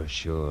 Sure.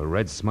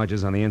 Red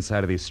smudges on the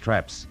inside of these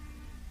straps.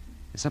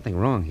 There's something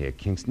wrong here,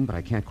 Kingston, but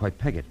I can't quite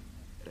peg it.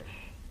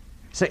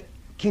 Say,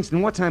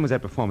 Kingston, what time was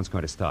that performance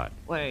going to start?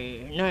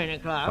 Why, 9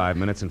 o'clock. 5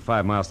 minutes and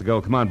 5 miles to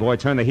go. Come on, boy,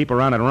 turn the heap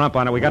around and romp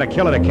on it. We got a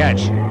killer to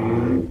catch.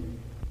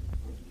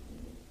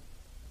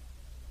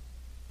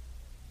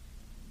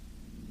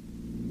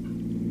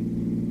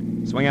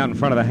 Swing out in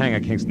front of the hangar,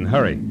 Kingston.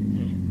 Hurry.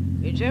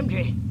 It's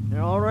empty.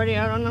 They're already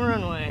out on the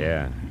runway.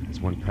 Yeah, there's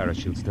one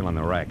parachute still on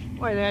the rack.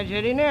 Why, that's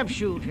Eddie Knapp's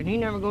chute, and he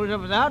never goes up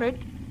without it.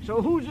 So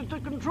who's at the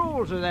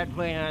controls of that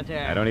plane out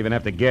there? I don't even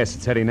have to guess.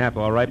 It's Eddie Knapp,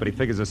 all right, but he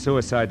figures a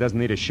suicide doesn't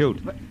need a chute.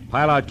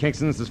 Pile out,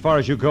 Kingston. It's as far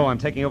as you go. I'm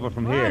taking over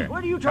from here.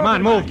 What are you talking Come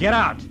on, about? move. Get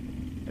out.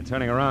 They're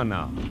turning around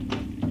now.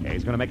 Yeah,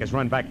 he's going to make us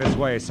run back this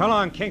way. So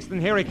long, Kingston.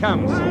 Here he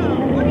comes. What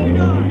are you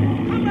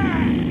doing? Come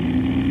back!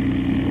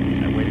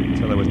 I waited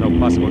until there was no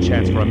possible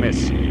chance for a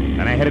miss.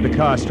 Then I headed the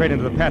car straight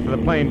into the path of the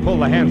plane,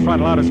 pulled the hand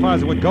throttle out as far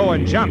as it would go,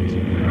 and jumped.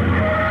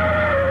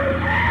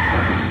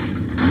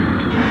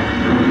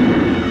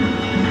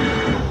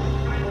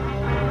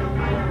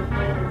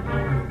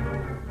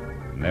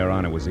 From there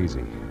on, it was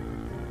easy.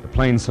 The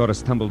plane sort of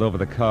stumbled over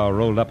the car,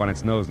 rolled up on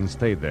its nose, and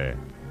stayed there.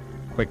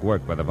 Quick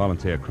work by the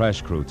volunteer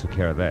crash crew took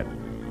care of that.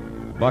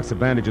 A box of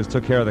bandages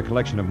took care of the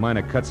collection of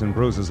minor cuts and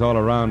bruises all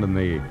around, and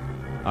the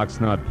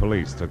Oxnard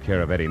police took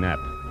care of Eddie Knapp.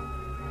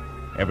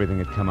 Everything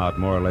had come out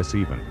more or less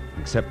even,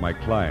 except my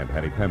client,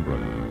 Hattie Pembroke.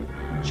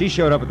 She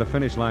showed up at the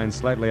finish line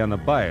slightly on the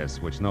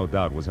bias, which no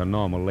doubt was her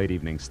normal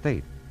late-evening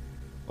state.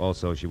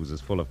 Also, she was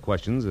as full of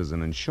questions as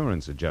an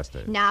insurance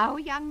adjuster. Now,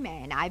 young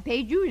man, I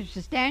paid you a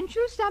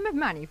substantial sum of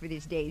money for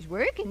this day's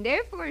work, and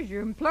therefore, as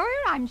your employer,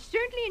 I'm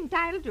certainly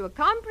entitled to a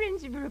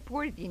comprehensive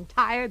report of the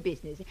entire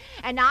business.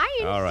 And I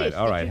insist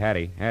All right,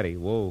 Hattie,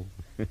 whoa.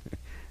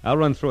 I'll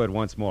run through it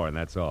once more, and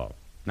that's all.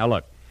 Now,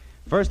 look.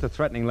 First, the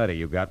threatening letter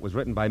you got was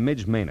written by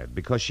Midge Maynard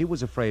because she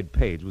was afraid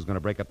Paige was going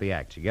to break up the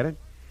act. You get it?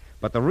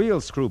 But the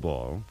real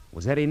screwball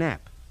was Eddie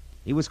Knapp.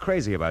 He was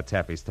crazy about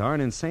Taffy Star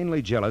and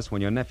insanely jealous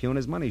when your nephew and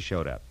his money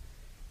showed up.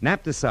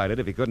 Knapp decided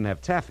if he couldn't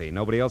have Taffy,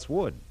 nobody else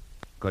would,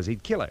 because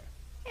he'd kill her.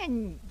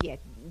 And yet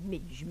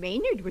Midge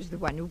Maynard was the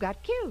one who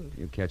got killed.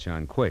 You catch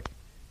on quick.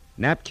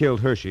 Knapp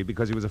killed Hershey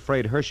because he was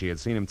afraid Hershey had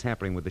seen him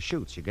tampering with the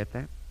chutes. You get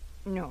that?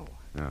 No.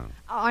 Oh.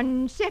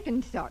 On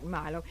second thought,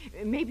 Marlowe,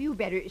 maybe you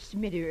better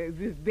submit a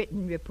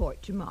written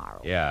report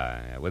tomorrow.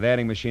 Yeah, with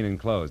adding machine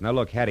enclosed. Now,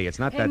 look, Hattie, it's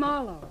not Hey, that...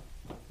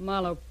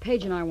 Marlowe,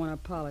 Paige and I want to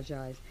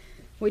apologize.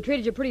 We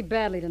treated you pretty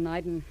badly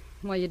tonight, and,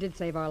 well, you did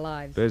save our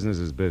lives. Business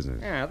is business.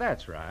 Yeah,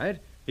 that's right.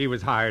 He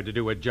was hired to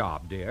do a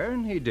job, dear,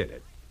 and he did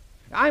it.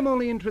 I'm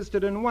only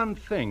interested in one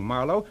thing,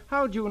 Marlowe.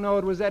 How'd you know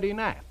it was Eddie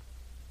Knapp?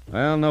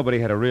 Well, nobody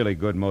had a really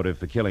good motive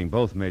for killing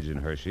both Midge and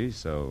Hershey,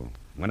 so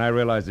when I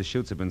realized the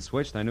chutes had been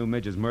switched, I knew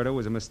Midge's murder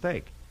was a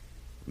mistake.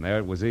 And there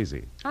it was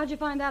easy. How'd you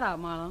find that out,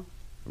 Marlowe?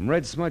 From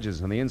red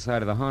smudges on the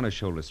inside of the harness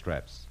shoulder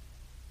straps.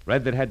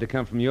 Red that had to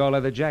come from your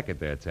leather jacket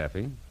there,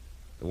 Taffy.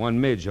 The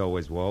one Midge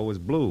always wore was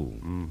blue.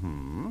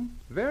 Mm-hmm.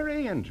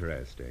 Very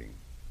interesting.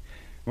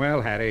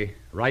 Well, Hattie,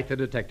 write the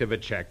detective a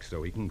check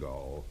so he can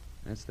go.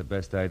 That's the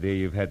best idea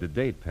you've had to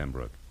date,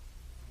 Pembroke.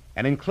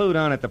 And include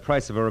on it the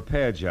price of a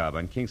repair job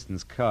on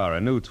Kingston's car,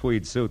 a new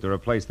tweed suit to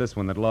replace this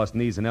one that lost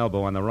knees and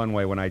elbow on the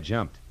runway when I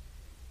jumped.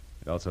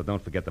 And also,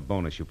 don't forget the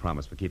bonus you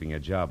promised for keeping your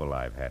job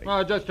alive, Hattie.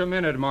 Oh, just a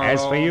minute, Marlowe.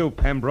 As for you,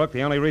 Pembroke,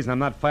 the only reason I'm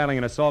not filing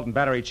an assault and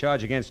battery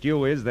charge against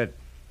you is that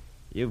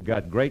you've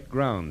got great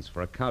grounds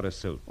for a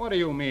countersuit. What do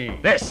you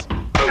mean? This!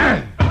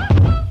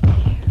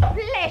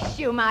 Bless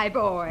you, my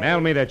boy. Mail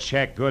me the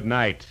check. Good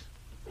night.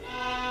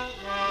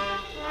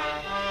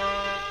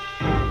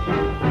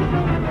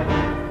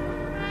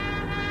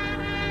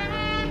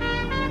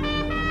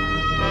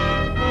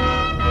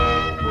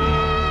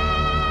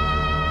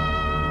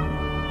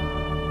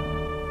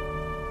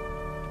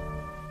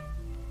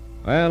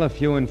 Well, a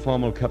few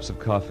informal cups of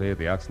coffee at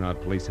the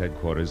Oxnard Police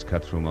Headquarters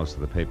cut through most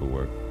of the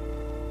paperwork.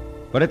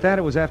 But at that,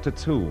 it was after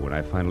 2 when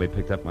I finally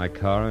picked up my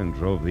car and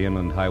drove the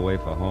inland highway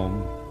for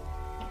home,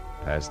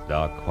 past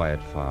dark,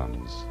 quiet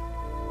farms,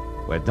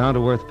 where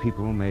down-to-earth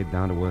people made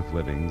down-to-earth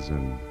livings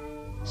and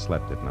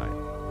slept at night.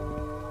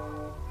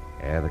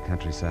 Yeah, the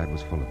countryside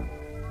was full of them.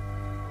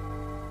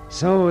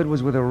 So it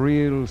was with a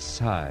real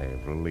sigh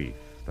of relief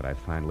that I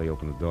finally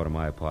opened the door to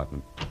my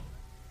apartment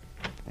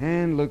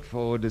and looked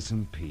forward to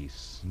some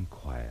peace and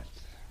quiet.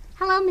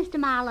 Hello, Mr.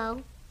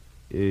 Marlowe.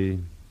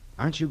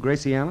 Aren't you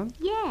Gracie Allen?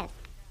 Yes.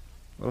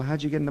 Well,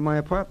 how'd you get into my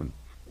apartment?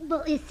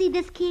 Well, you see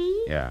this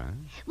key? Yeah.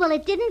 Well,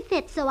 it didn't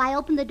fit, so I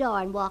opened the door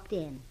and walked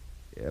in.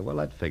 Yeah, well,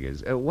 that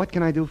figures. What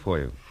can I do for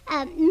you?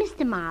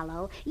 Mr.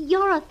 Marlowe,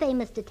 you're a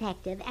famous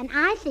detective, and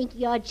I think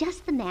you're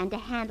just the man to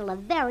handle a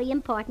very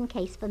important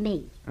case for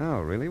me.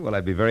 Oh, really? Well,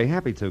 I'd be very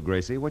happy to,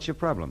 Gracie. What's your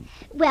problem?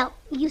 Well,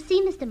 you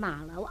see, Mr.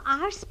 Marlowe,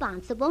 our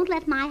sponsor won't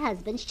let my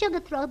husband,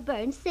 Sugarthroat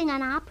Burns, sing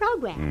on our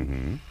program.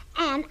 Mm-hmm.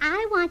 And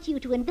I want you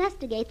to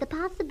investigate the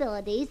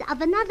possibilities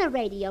of another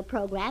radio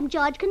program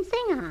George can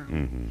sing on.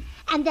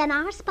 Mm-hmm. And then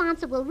our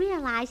sponsor will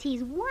realize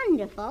he's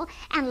wonderful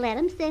and let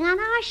him sing on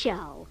our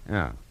show.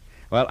 Oh.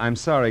 Well, I'm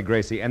sorry,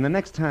 Gracie, and the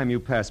next time you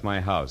pass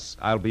my house,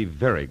 I'll be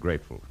very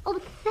grateful.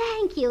 Oh,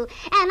 thank you.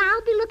 And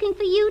I'll be looking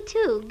for you,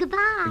 too.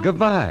 Goodbye.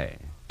 Goodbye.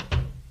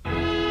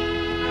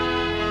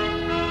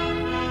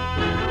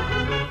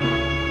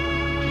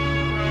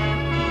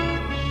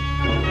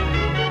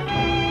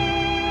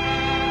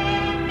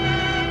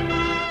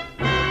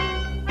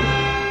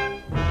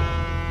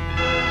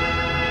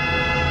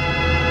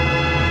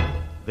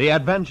 The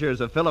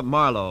Adventures of Philip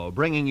Marlowe,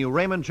 bringing you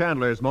Raymond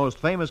Chandler's most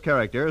famous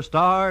character,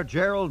 star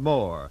Gerald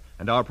Moore,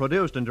 and are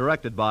produced and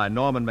directed by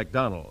Norman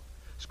MacDonald.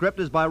 Script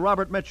is by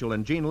Robert Mitchell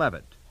and Gene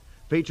Levitt.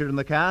 Featured in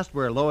the cast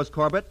were Lois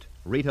Corbett,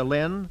 Rita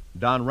Lynn,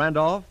 Don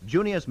Randolph,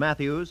 Junius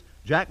Matthews,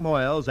 Jack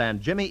Moyles,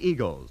 and Jimmy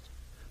Eagles.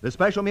 The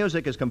special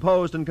music is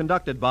composed and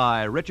conducted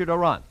by Richard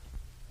Orant.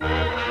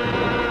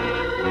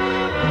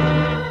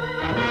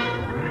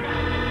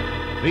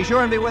 Be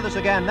sure and be with us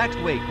again next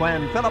week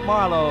when Philip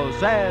Marlowe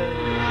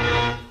says...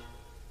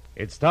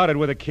 It started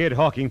with a kid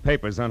hawking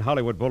papers on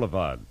Hollywood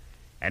Boulevard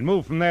and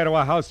moved from there to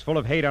a house full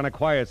of hate on a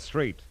quiet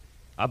street,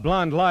 a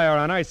blonde liar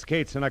on ice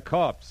skates and a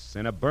corpse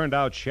in a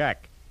burned-out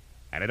shack.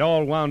 And it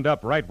all wound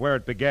up right where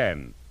it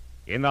began,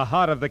 in the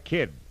heart of the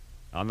kid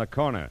on the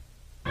corner.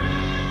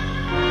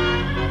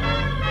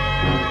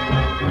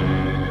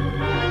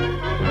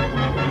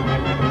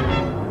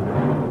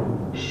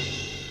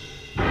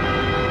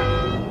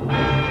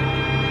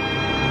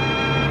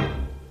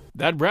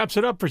 That wraps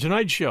it up for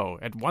tonight's show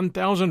at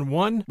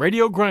 1001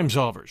 Radio Crime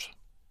Solvers.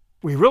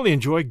 We really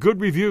enjoy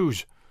good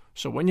reviews,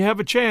 so when you have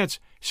a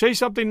chance, say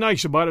something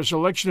nice about a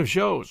selection of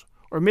shows,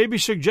 or maybe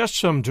suggest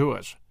some to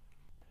us.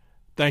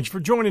 Thanks for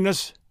joining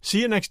us.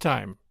 See you next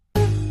time.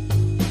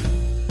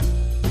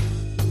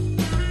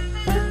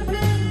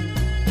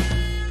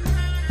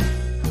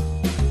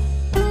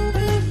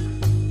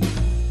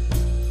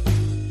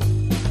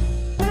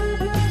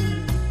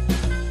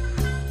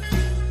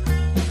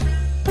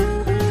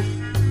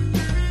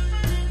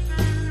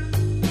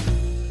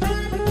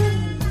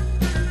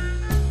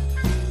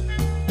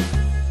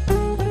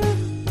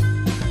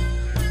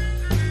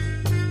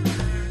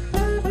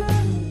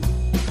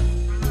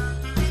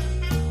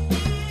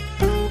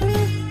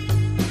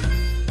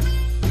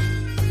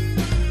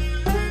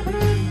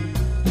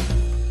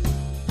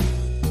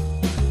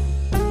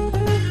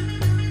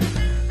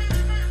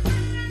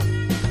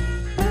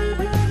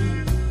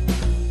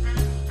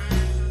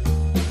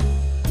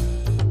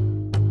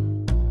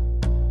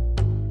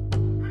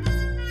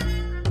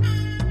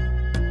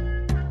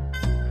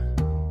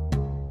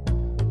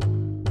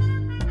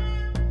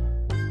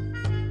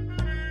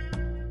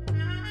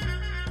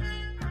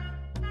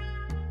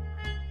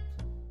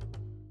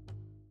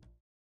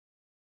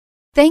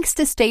 Thanks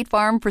to State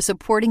Farm for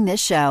supporting this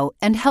show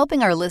and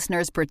helping our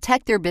listeners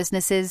protect their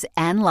businesses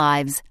and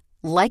lives.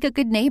 Like a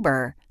good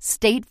neighbor,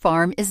 State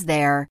Farm is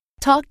there.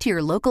 Talk to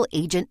your local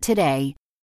agent today.